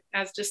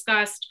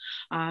discussed,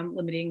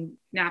 limiting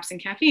naps and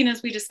caffeine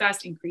as we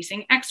discussed,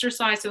 increasing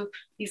exercise. So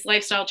these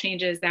lifestyle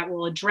changes that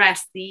will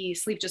address the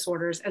sleep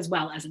disorders as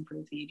well as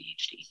improve the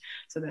ADHD.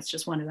 So that's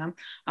just one of them.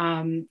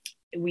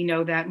 We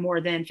know that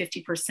more than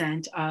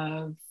 50%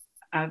 of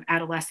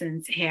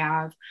adolescents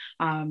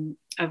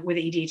with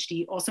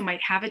ADHD also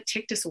might have a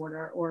tic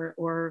disorder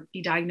or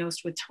be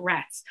diagnosed with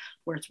Tourette's,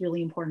 where it's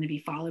really important to be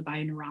followed by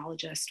a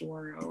neurologist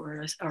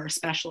or a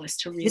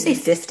specialist to really. You say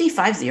 50?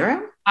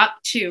 Up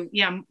to,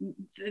 yeah.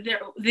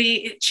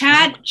 The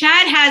Chad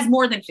has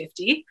more than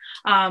 50.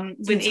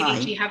 With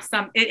ADHD have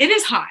some. It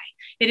is high.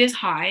 It is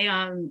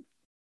high.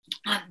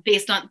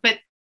 Based on, but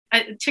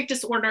a tic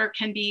disorder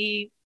can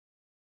be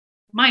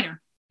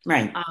minor.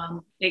 Right.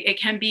 It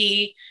can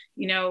be,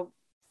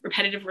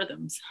 repetitive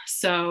rhythms.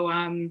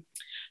 So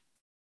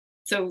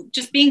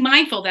just being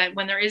mindful that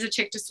when there is a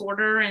tic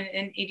disorder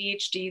and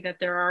ADHD, that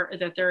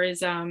there is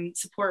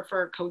support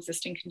for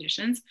coexisting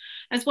conditions,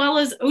 as well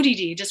as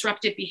ODD,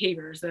 disruptive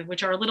behaviors,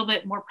 which are a little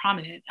bit more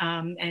prominent,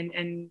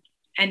 and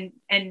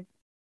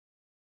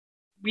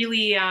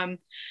really,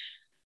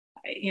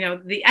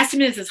 the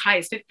estimate is as high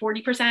as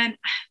 40%.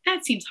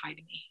 That seems high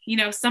to me.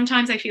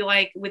 Sometimes I feel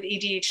like with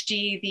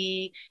ADHD,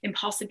 the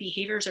impulsive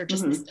behaviors are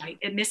just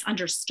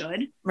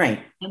misunderstood.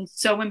 Right. And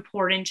so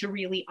important to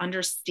really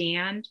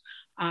understand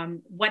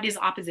what is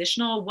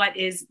oppositional, what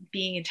is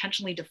being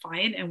intentionally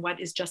defiant, and what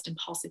is just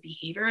impulsive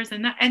behaviors.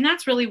 And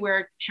that's really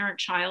where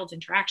parent-child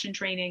interaction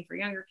training for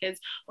younger kids,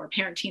 or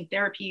parent-teen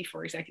therapy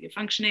for executive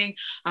functioning,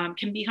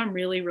 can become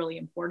really, really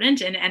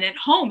important. And at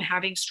home,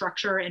 having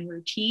structure and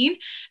routine,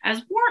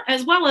 as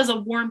well as a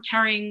warm,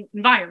 caring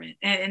environment,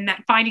 and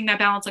that finding that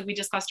balance, like we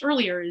discussed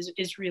earlier,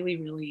 is really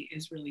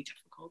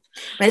difficult.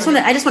 I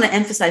just want to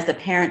emphasize the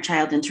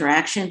parent-child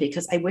interaction,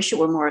 because I wish it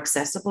were more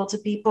accessible to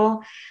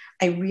people.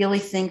 I really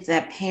think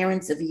that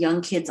parents of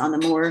young kids on the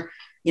more,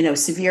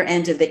 severe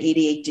end of the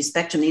ADHD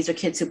spectrum, these are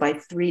kids who by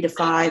 3 to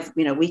 5,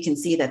 we can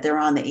see that they're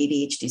on the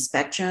ADHD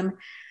spectrum.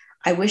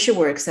 I wish it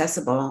were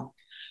accessible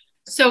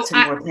to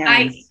more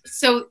parents.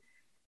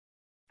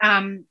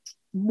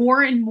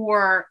 More and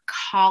more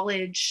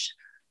college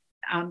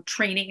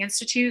training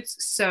institutes.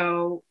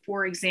 So,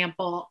 for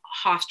example,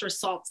 Hofstra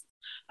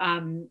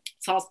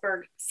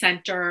Salzburg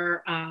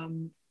Center,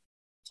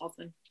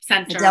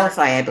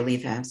 Adelphi, I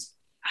believe, has.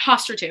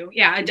 Hofstra too.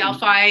 Yeah.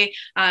 Adelphi,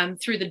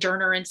 through the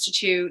Derner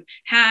Institute,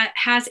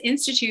 has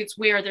institutes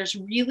where there's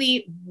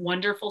really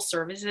wonderful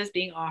services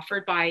being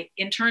offered by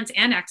interns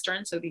and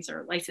externs. So these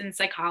are licensed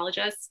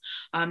psychologists,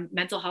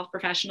 mental health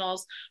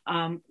professionals,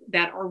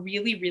 that are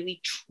really, really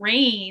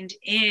trained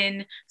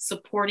in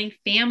supporting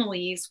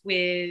families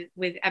with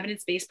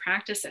evidence-based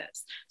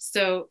practices.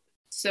 So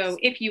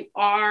if you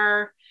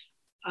are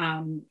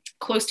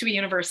close to a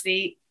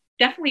university,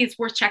 definitely it's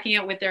worth checking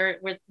out with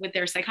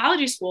their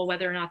psychology school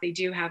whether or not they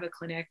do have a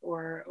clinic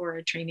or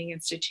a training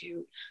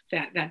institute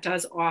that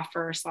does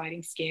offer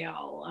sliding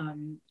scale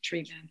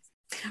treatments.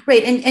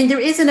 Right. And there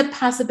isn't a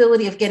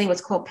possibility of getting what's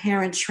called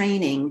parent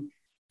training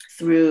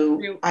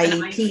through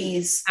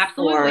IEPs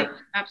or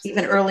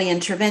even early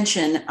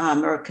intervention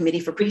or a committee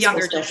for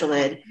preschool special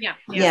ed.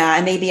 Yeah.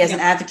 And maybe as an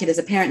advocate, as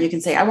a parent, you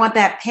can say, I want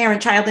that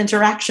parent-child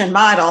interaction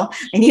model.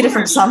 I need it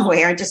from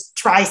somewhere, and just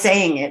try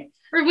saying it.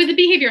 Or with a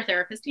behavior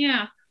therapist.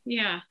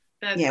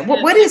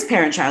 What is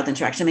parent-child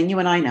interaction? I mean, you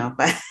and I know,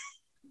 but...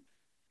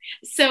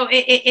 So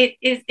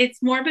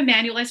it's more of a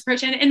manualized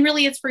approach, and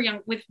really it's for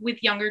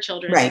younger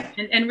children, right?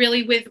 And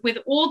really with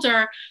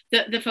older,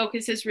 the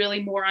focus is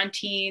really more on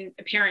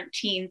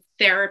parent-teen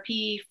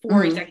therapy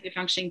for executive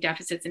functioning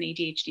deficits and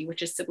ADHD,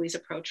 which is Sibley's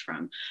approach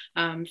from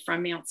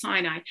Mount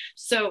Sinai.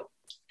 So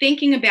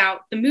thinking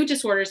about the mood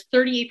disorders,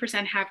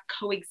 38% have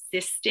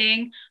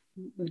coexisting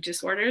mood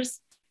disorders.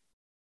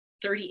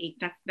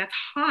 38, that's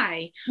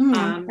high.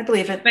 I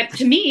believe it. But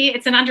to me,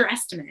 it's an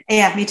underestimate.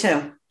 Yeah, me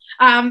too.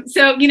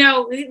 So,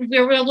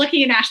 we're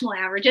looking at national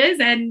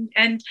averages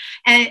and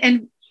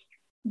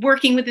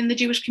working within the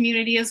Jewish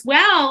community as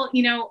well.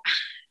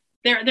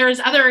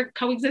 There's other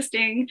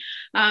coexisting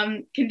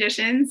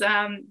conditions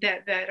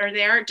that are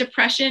there.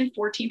 Depression,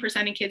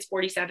 14% in kids,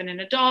 47% in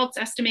adults,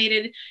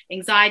 estimated.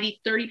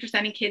 Anxiety,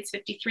 30% in kids,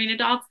 53% in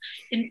adults.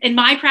 In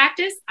my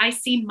practice, I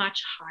see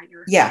much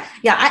higher. Yeah.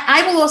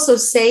 I will also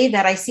say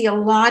that I see a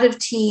lot of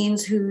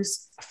teens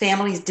whose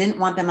families didn't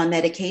want them on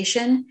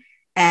medication,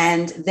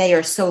 and they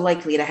are so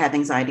likely to have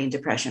anxiety and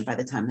depression by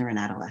the time they're in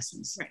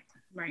adolescence.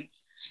 Right.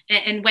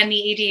 And when the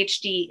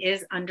ADHD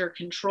is under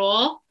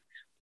control,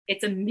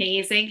 it's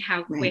amazing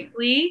how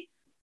quickly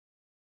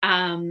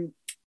the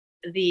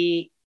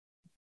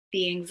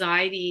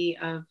anxiety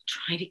of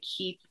trying to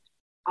keep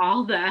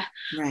all the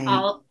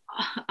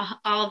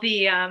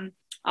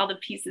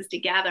pieces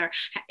together,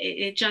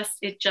 it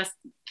just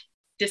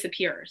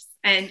disappears,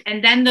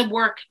 and then the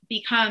work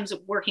becomes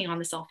working on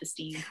the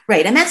self-esteem.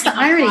 Right, and that's the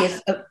irony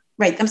of.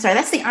 Right. I'm sorry.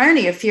 That's the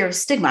irony of fear of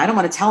stigma. I don't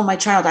want to tell my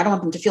child, I don't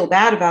want them to feel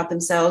bad about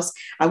themselves.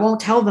 I won't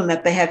tell them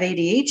that they have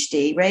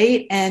ADHD.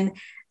 Right. And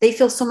they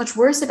feel so much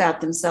worse about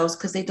themselves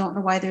because they don't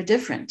know why they're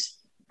different.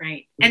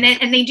 Right. And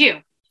they do.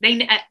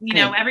 They,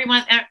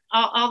 everyone,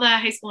 all the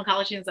high school and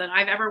college students that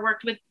I've ever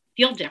worked with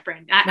feel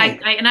different.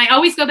 I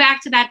always go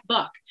back to that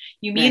book.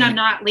 You mean I'm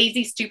not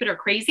lazy, stupid, or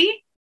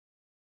crazy?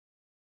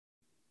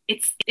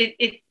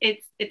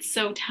 It's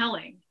so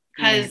telling,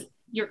 because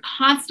you're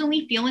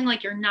constantly feeling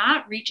like you're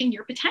not reaching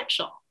your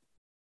potential.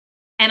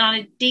 And on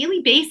a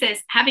daily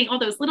basis, having all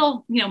those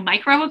little,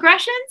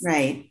 microaggressions,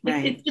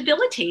 it's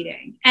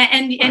debilitating.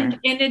 And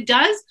it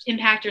does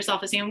impact your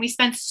self-esteem. And we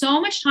spend so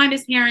much time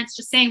as parents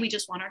just saying, we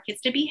just want our kids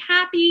to be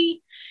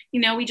happy.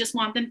 We just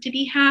want them to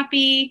be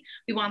happy.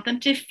 We want them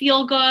to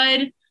feel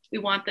good. We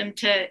want them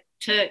to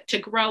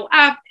grow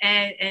up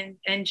and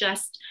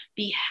just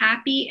be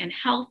happy and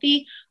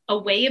healthy. A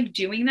way of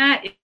doing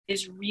that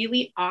is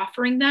really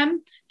offering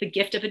them the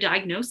gift of a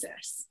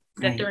diagnosis,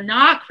 that they're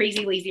not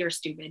crazy, lazy, or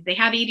stupid. They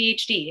have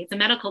ADHD. It's a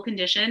medical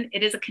condition.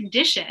 It is a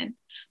condition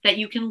that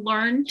you can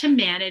learn to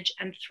manage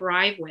and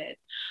thrive with.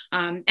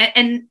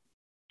 And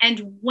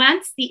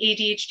once the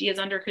ADHD is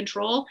under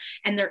control,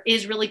 and there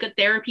is really good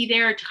therapy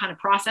there to kind of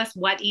process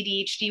what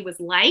ADHD was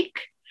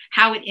like,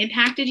 how it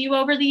impacted you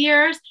over the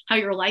years, how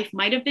your life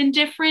might have been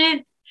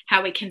different,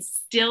 how it can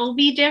still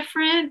be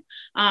different.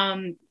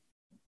 The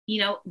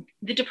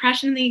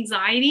depression and the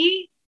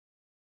anxiety,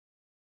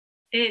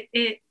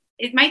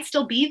 it might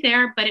still be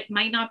there, but it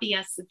might not be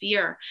as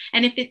severe.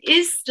 And if it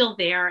is still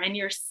there and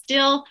you're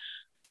still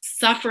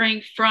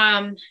suffering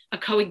from a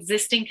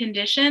coexisting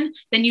condition,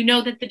 then you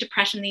know that the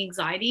depression and the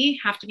anxiety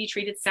have to be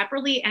treated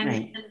separately.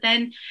 And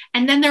then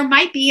there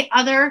might be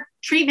other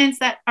treatments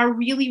that are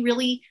really,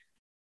 really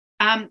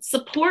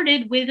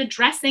supported with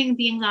addressing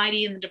the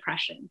anxiety and the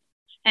depression.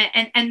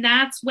 And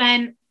that's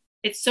when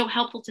it's so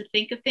helpful to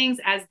think of things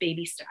as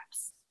baby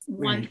steps,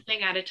 one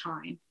thing at a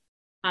time.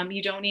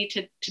 You don't need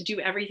to do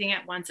everything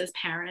at once as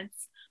parents,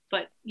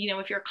 but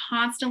if you're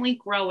constantly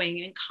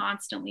growing and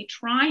constantly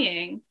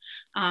trying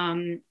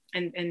and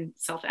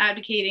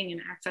self-advocating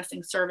and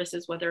accessing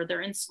services, whether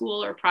they're in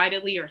school or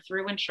privately or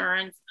through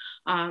insurance,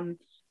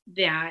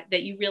 that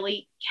you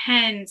really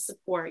can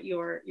support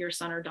your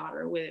son or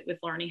daughter with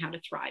learning how to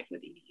thrive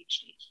with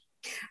ADHD.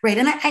 Right.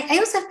 And I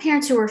also have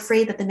parents who are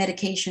afraid that the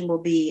medication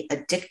will be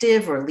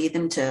addictive or lead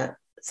them to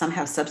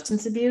somehow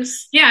substance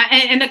abuse. Yeah.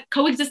 And a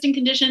coexisting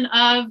condition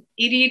of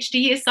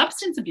ADHD is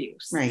substance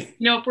abuse. Right.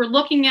 If we're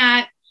looking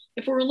at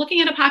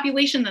a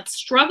population that's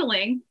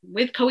struggling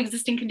with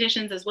coexisting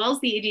conditions as well as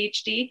the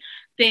ADHD,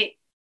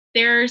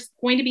 there's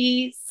going to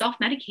be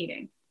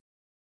self-medicating.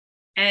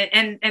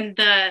 And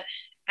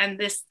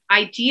this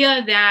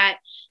idea that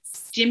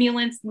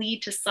stimulants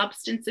lead to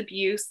substance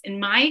abuse, in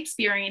my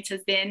experience,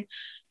 has been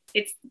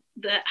it's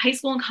the high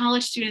school and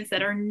college students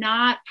that are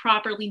not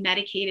properly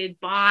medicated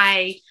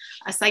by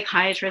a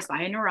psychiatrist,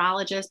 by a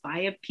neurologist, by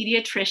a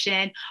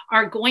pediatrician,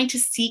 are going to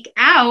seek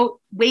out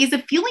ways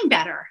of feeling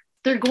better.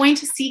 They're going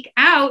to seek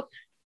out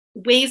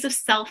ways of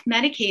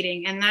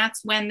self-medicating. And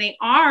that's when they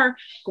are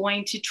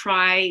going to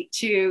try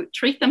to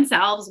treat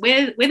themselves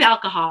with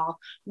alcohol,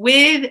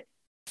 with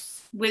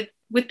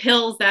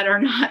pills that are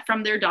not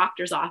from their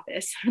doctor's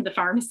office or the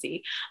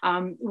pharmacy,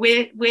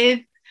 with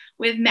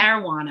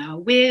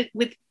marijuana,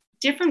 with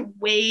different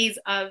ways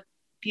of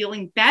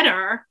feeling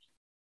better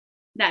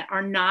that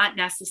are not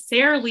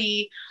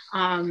necessarily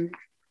going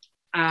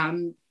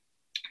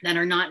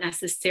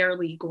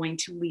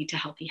to lead to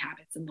healthy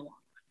habits in the long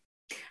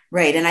run.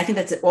 Right. And I think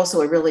that's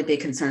also a really big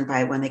concern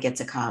by when they get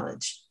to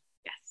college.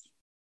 Yes.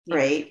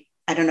 Right.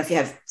 I don't know if you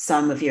have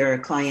some of your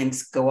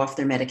clients go off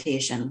their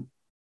medication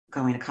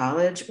going to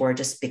college or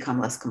just become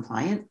less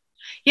compliant.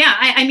 Yeah,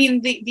 I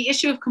mean, the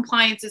issue of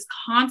compliance is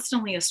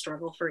constantly a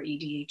struggle for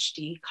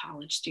ADHD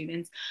college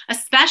students,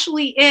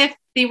 especially if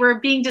they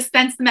were being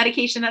dispensed the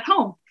medication at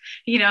home,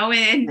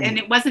 and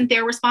it wasn't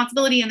their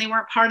responsibility and they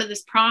weren't part of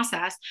this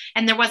process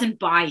and there wasn't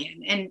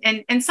buy-in.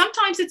 And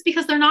sometimes it's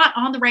because they're not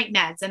on the right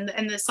meds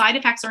and the side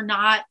effects are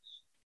not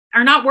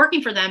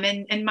working for them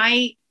and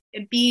might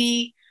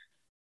be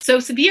so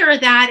severe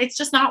that it's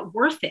just not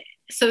worth it.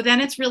 So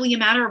then it's really a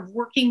matter of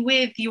working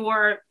with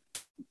your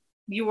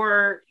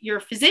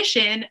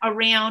physician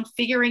around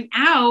figuring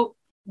out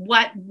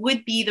what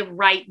would be the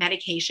right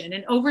medication.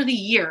 And over the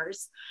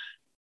years,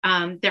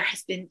 there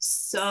has been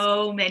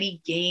so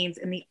many gains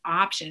in the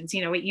options.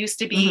 It used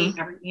to be,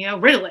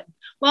 Ritalin.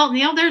 Well,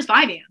 now there's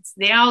Vyvanse.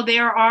 Now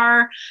there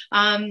are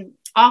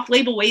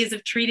off-label ways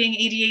of treating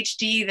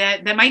ADHD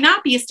that might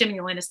not be a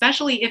stimulant,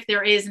 especially if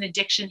there is an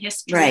addiction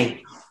history,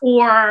 right,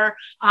 or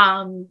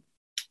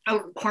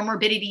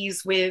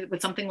comorbidities with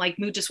something like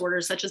mood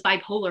disorders such as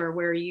bipolar,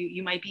 where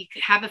you might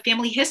have a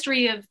family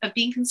history of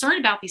being concerned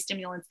about these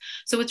stimulants.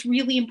 So it's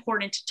really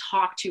important to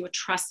talk to a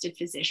trusted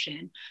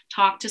physician,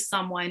 talk to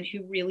someone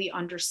who really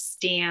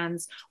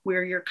understands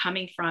where you're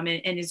coming from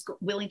and is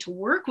willing to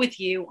work with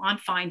you on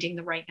finding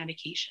the right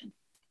medication.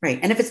 Right.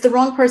 And if it's the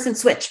wrong person,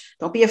 switch.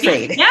 Don't be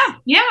afraid.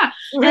 Yeah.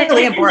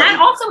 Really important. And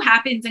that also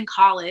happens in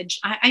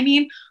college. I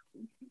mean,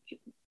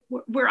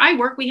 where I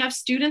work, we have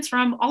students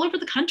from all over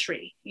the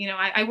country.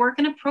 I work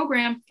in a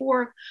program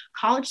for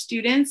college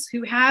students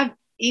who have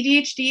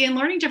ADHD and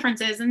learning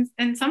differences.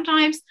 And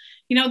sometimes,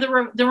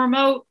 the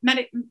remote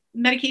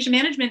medication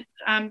management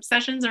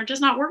sessions are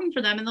just not working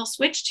for them. And they'll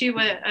switch to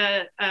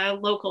a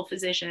local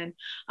physician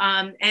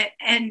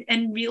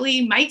and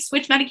really might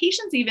switch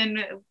medications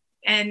even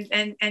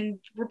and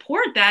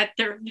report that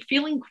they're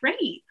feeling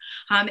great.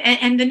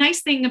 And the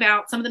nice thing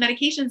about some of the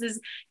medications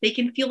is they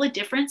can feel a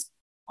difference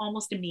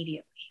almost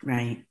immediately.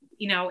 Right.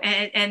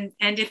 And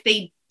if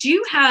they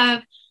do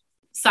have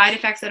side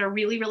effects that are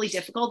really, really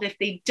difficult, if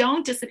they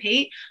don't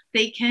dissipate,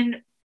 they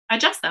can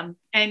adjust them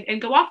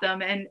and go off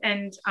them.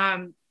 And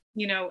I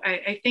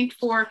think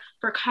for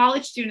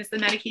college students, the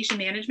medication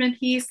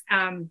management piece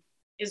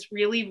is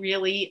really,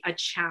 really a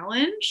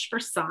challenge for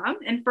some.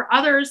 And for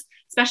others,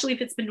 especially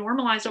if it's been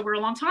normalized over a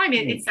long time,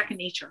 it's second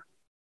nature.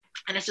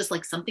 And it's just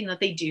like something that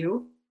they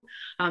do.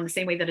 The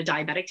same way that a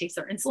diabetic takes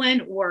their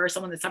insulin or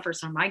someone that suffers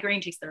from migraine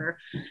takes their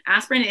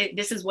aspirin.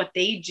 This is what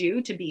they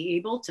do to be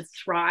able to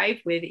thrive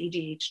with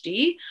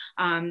ADHD.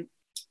 And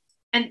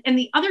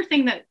the other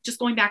thing that, just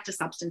going back to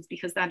substance,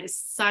 because that is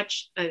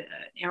such an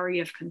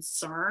area of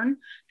concern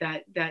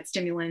that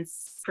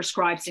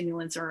prescribed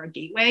stimulants are a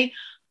gateway.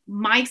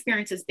 My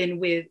experience has been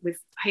with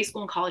high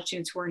school and college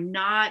students who are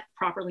not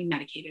properly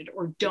medicated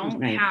or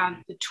don't have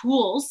the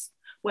tools,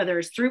 whether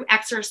it's through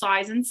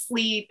exercise and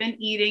sleep and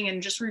eating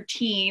and just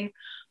routine,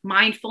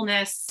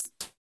 mindfulness,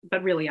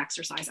 but really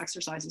exercise.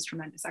 Exercise is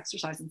tremendous.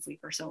 Exercise and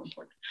sleep are so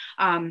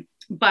important.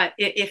 But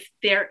if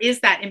there is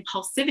that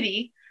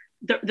impulsivity,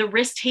 the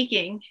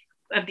risk-taking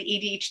of the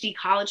ADHD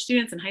college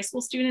students and high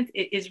school students,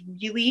 it is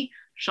really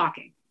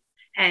shocking.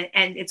 And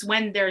it's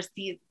when there's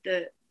the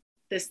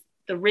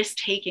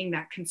risk-taking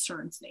that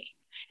concerns me.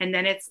 And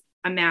then it's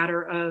a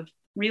matter of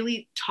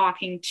really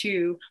talking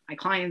to my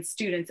clients'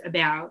 students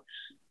about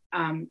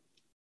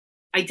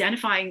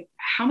identifying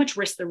how much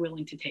risk they're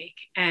willing to take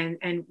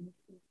and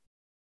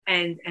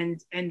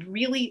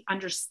really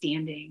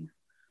understanding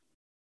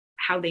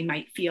how they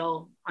might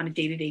feel on a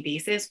day-to-day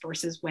basis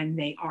versus when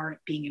they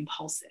are being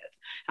impulsive,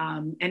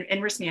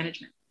 and risk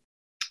management.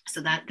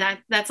 So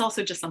that's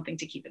also just something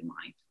to keep in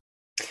mind.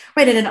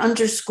 Right. And it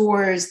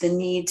underscores the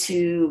need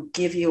to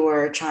give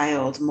your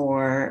child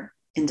more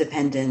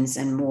independence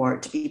and more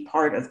to be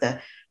part of the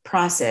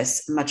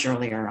process much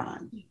earlier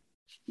on.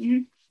 Mm-hmm.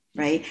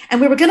 Right. And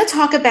we were going to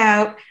talk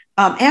about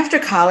after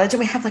college, and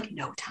we have like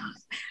no time.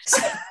 So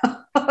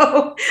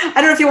I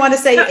don't know if you want to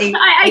say.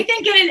 I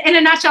think in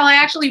a nutshell, I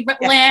actually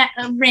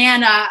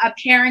ran a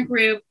parent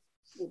group.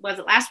 Was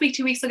it last week,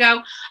 2 weeks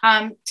ago,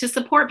 to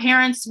support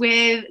parents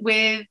with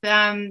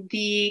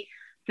the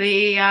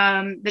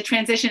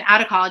transition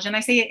out of college. And I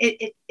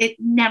say it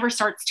never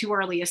starts too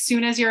early. As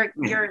soon as your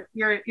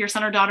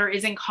son or daughter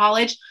is in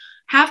college,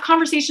 have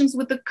conversations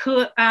with the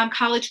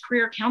College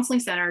Career Counseling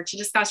Center to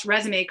discuss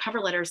resume, cover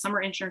letters,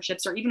 summer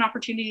internships, or even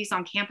opportunities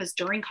on campus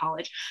during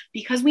college,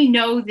 because we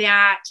know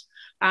that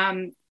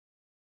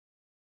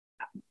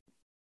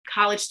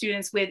college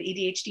students with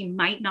ADHD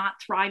might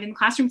not thrive in the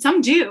classroom.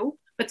 Some do,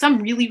 but some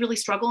really, really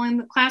struggle in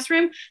the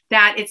classroom,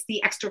 that it's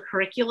the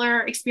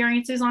extracurricular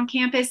experiences on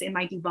campus. It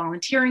might be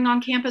volunteering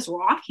on campus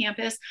or off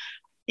campus,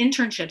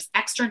 internships,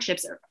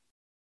 externships,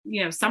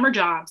 summer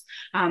jobs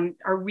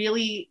are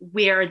really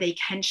where they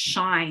can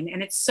shine.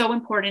 And it's so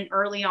important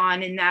early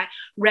on in that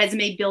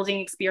resume building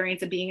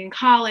experience of being in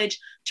college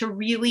to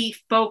really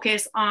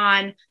focus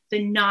on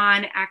the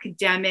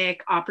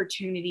non-academic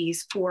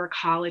opportunities for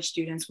college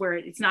students, where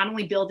it's not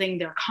only building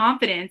their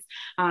confidence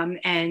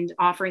and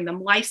offering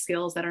them life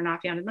skills that are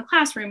not found in the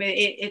classroom,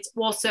 it's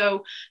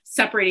also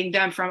separating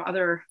them from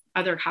other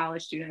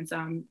college students.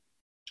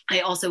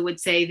 I also would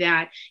say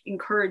that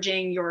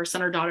encouraging your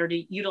son or daughter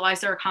to utilize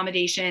their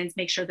accommodations,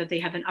 make sure that they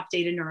have an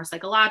updated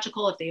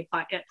neuropsychological if they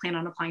plan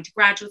on applying to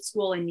graduate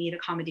school and need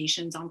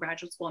accommodations on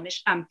graduate school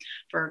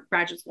for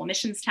graduate school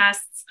admissions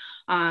tests,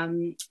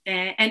 and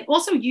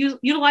also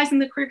utilizing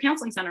the career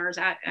counseling centers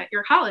at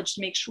your college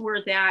to make sure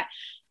that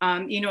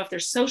if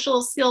there's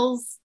social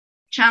skills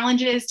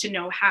challenges, to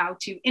know how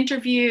to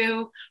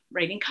interview,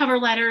 writing cover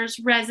letters,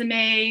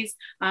 resumes,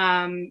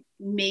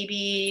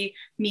 maybe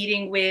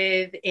meeting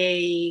with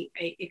a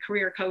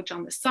career coach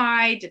on the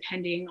side,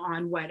 depending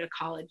on what a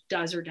college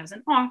does or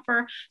doesn't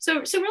offer.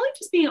 So really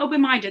just being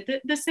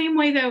open-minded, the same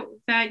way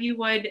that you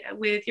would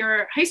with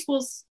your high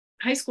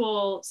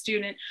school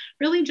student,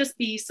 really just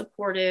be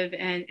supportive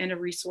and a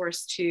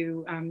resource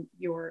to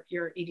your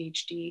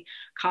ADHD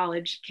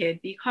college kid,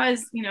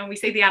 because we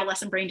say the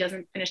adolescent brain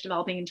doesn't finish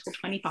developing until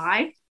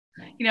 25.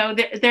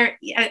 They're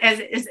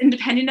as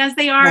independent as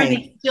they are,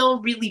 they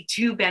still really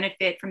do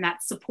benefit from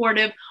that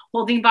supportive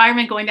holding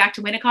environment. Going back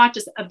to Winnicott,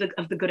 just of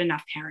the good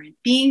enough parent,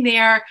 being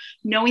there,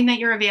 knowing that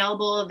you're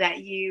available, that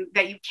you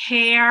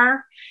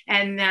care,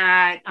 and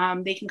that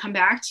they can come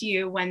back to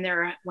you when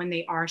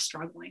they are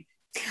struggling.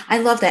 I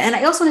love that. And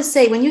I also want to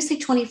say, when you say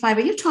 25,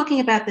 are you talking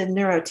about the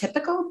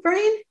neurotypical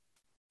brain?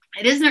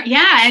 It is not,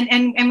 yeah,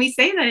 and we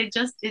say that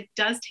it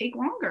does take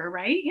longer,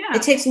 right? Yeah,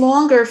 it takes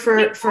longer for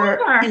the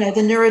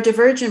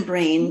neurodivergent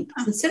brain,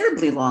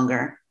 considerably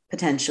longer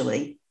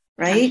potentially,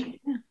 right?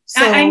 Yeah.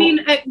 So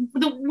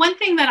the one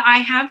thing that I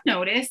have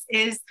noticed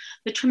is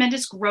the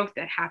tremendous growth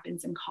that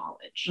happens in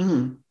college.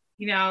 Mm-hmm.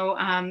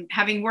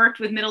 Having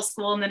worked with middle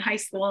school and then high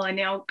school, and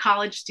now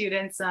college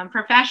students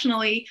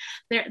professionally,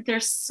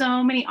 there's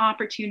so many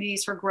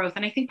opportunities for growth.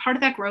 And I think part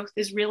of that growth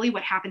is really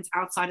what happens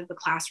outside of the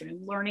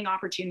classroom: learning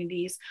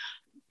opportunities,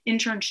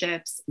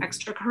 internships,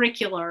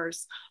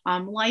 extracurriculars,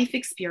 life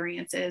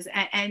experiences,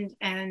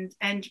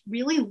 and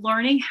really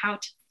learning how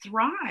to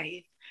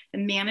thrive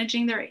and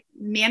managing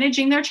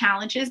their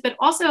challenges, but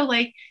also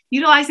like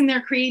utilizing their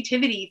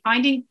creativity,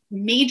 finding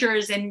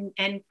majors and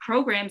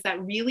programs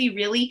that really,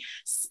 really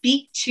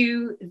speak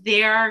to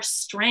their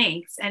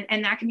strengths.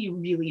 And that can be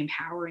really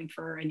empowering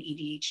for an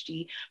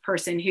ADHD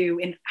person who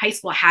in high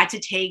school had to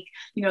take,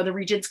 the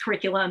Regents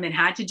curriculum and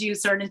had to do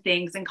certain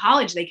things. In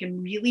college, they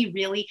can really,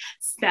 really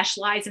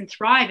specialize and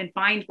thrive and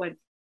find what,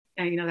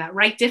 that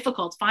right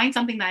difficult, find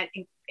something that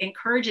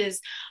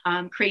encourages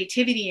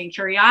creativity and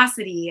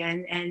curiosity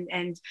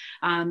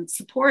and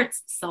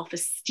supports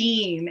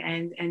self-esteem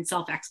and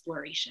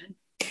self-exploration.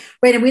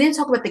 Right. And we didn't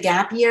talk about the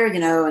gap year.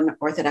 In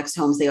Orthodox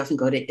homes, they often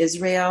go to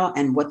Israel,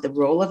 and what the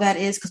role of that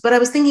is. Because what I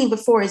was thinking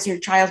before is your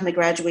child may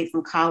graduate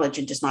from college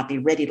and just not be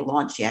ready to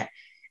launch yet.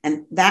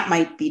 And that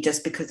might be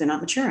just because they're not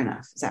mature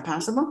enough. Is that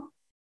possible?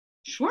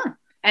 Sure.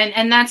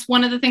 And that's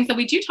one of the things that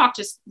we do talk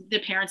to the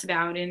parents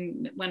about.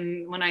 And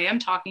when I am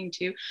talking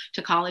to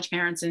college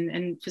parents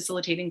and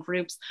facilitating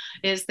groups,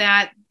 is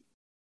that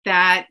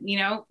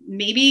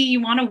maybe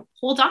you want to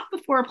hold off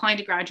before applying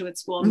to graduate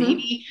school. Mm-hmm.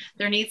 Maybe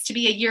there needs to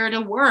be a year to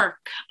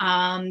work,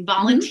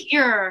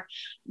 volunteer,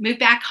 move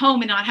back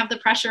home and not have the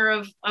pressure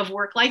of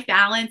work-life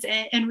balance,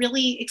 and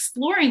really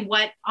exploring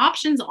what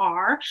options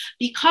are,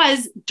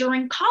 because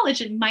during college,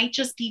 it might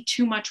just be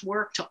too much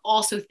work to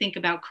also think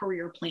about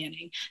career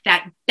planning,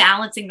 that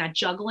balancing, that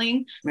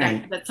juggling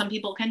that some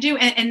people can do.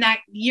 And that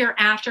year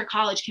after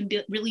college can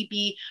really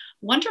be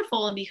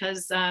wonderful. And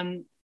because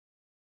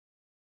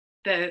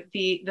the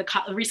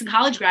recent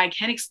college grad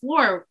can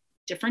explore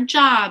different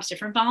jobs,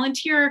 different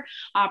volunteer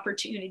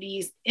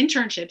opportunities,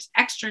 internships,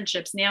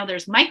 externships. Now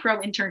there's micro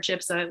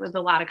internships with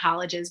a lot of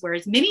colleges,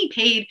 whereas mini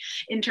paid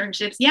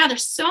internships. Yeah,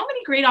 there's so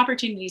many great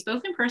opportunities,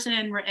 both in person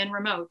and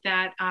remote,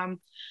 that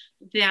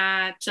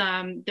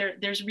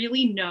there's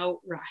really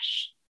no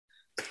rush.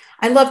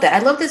 I love that. I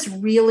love this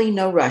really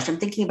no rush. I'm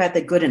thinking about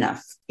the good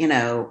enough,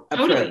 approach.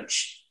 Totally.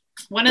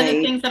 One of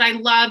the things that I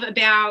love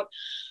about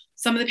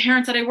some of the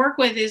parents that I work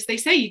with is they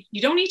say,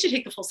 you don't need to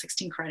take the full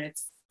 16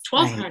 credits,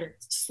 12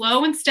 credits,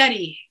 slow and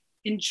steady,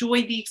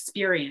 enjoy the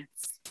experience,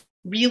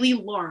 really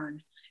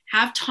learn,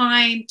 have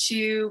time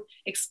to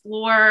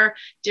explore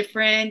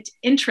different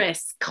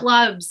interests,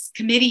 clubs,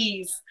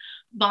 committees,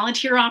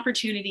 volunteer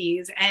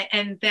opportunities,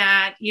 and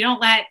that you don't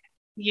let,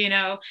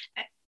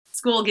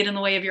 school get in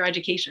the way of your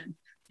education,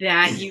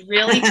 that you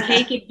really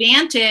take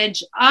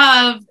advantage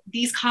of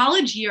these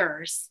college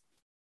years.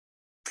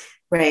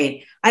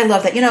 Right. I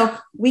love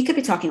that. We could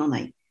be talking all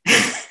night.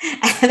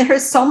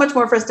 there's so much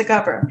more for us to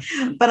cover,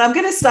 but I'm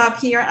going to stop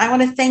here. I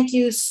want to thank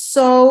you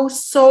so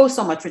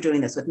much for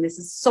doing this with me. This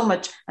is so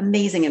much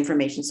amazing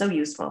information, so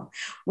useful.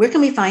 Where can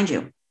we find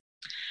you?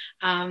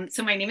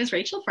 So my name is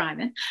Rachel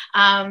Fryman.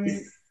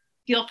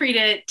 Feel free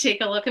to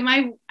take a look at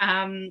my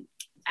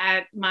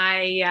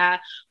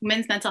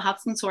Women's Mental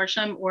Health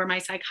Consortium or my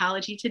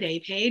Psychology Today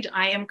page.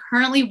 I am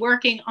currently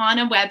working on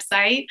a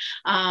website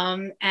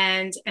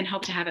and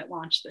hope to have it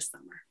launched this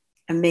summer.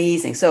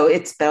 Amazing. So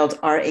it's spelled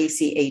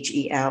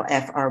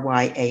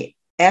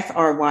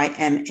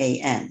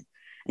RACHELFRYMAN.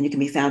 And you can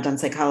be found on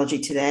Psychology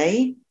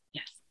Today.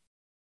 Yes.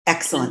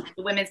 Excellent.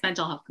 The Women's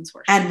Mental Health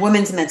Consortium. And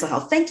Women's Mental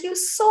Health. Thank you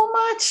so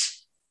much.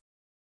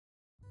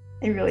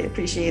 I really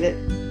appreciate it.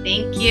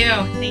 Thank you.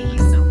 Thank you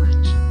so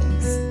much.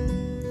 Thanks.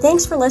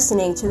 Thanks for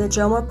listening to the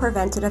JOMA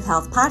Preventative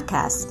Health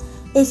Podcast.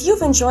 If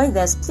you've enjoyed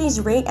this, please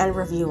rate and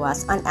review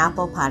us on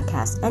Apple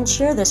Podcasts and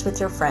share this with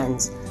your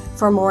friends.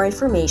 For more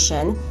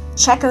information,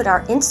 check out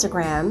our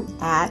Instagram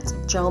at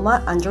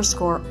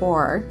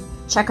JOMA_org.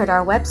 Check out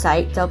our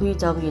website,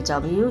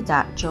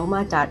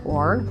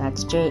 www.joma.org,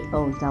 that's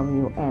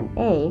JOWMA.org,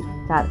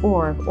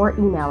 or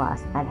email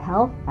us at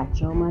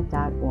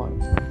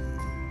health@joma.org.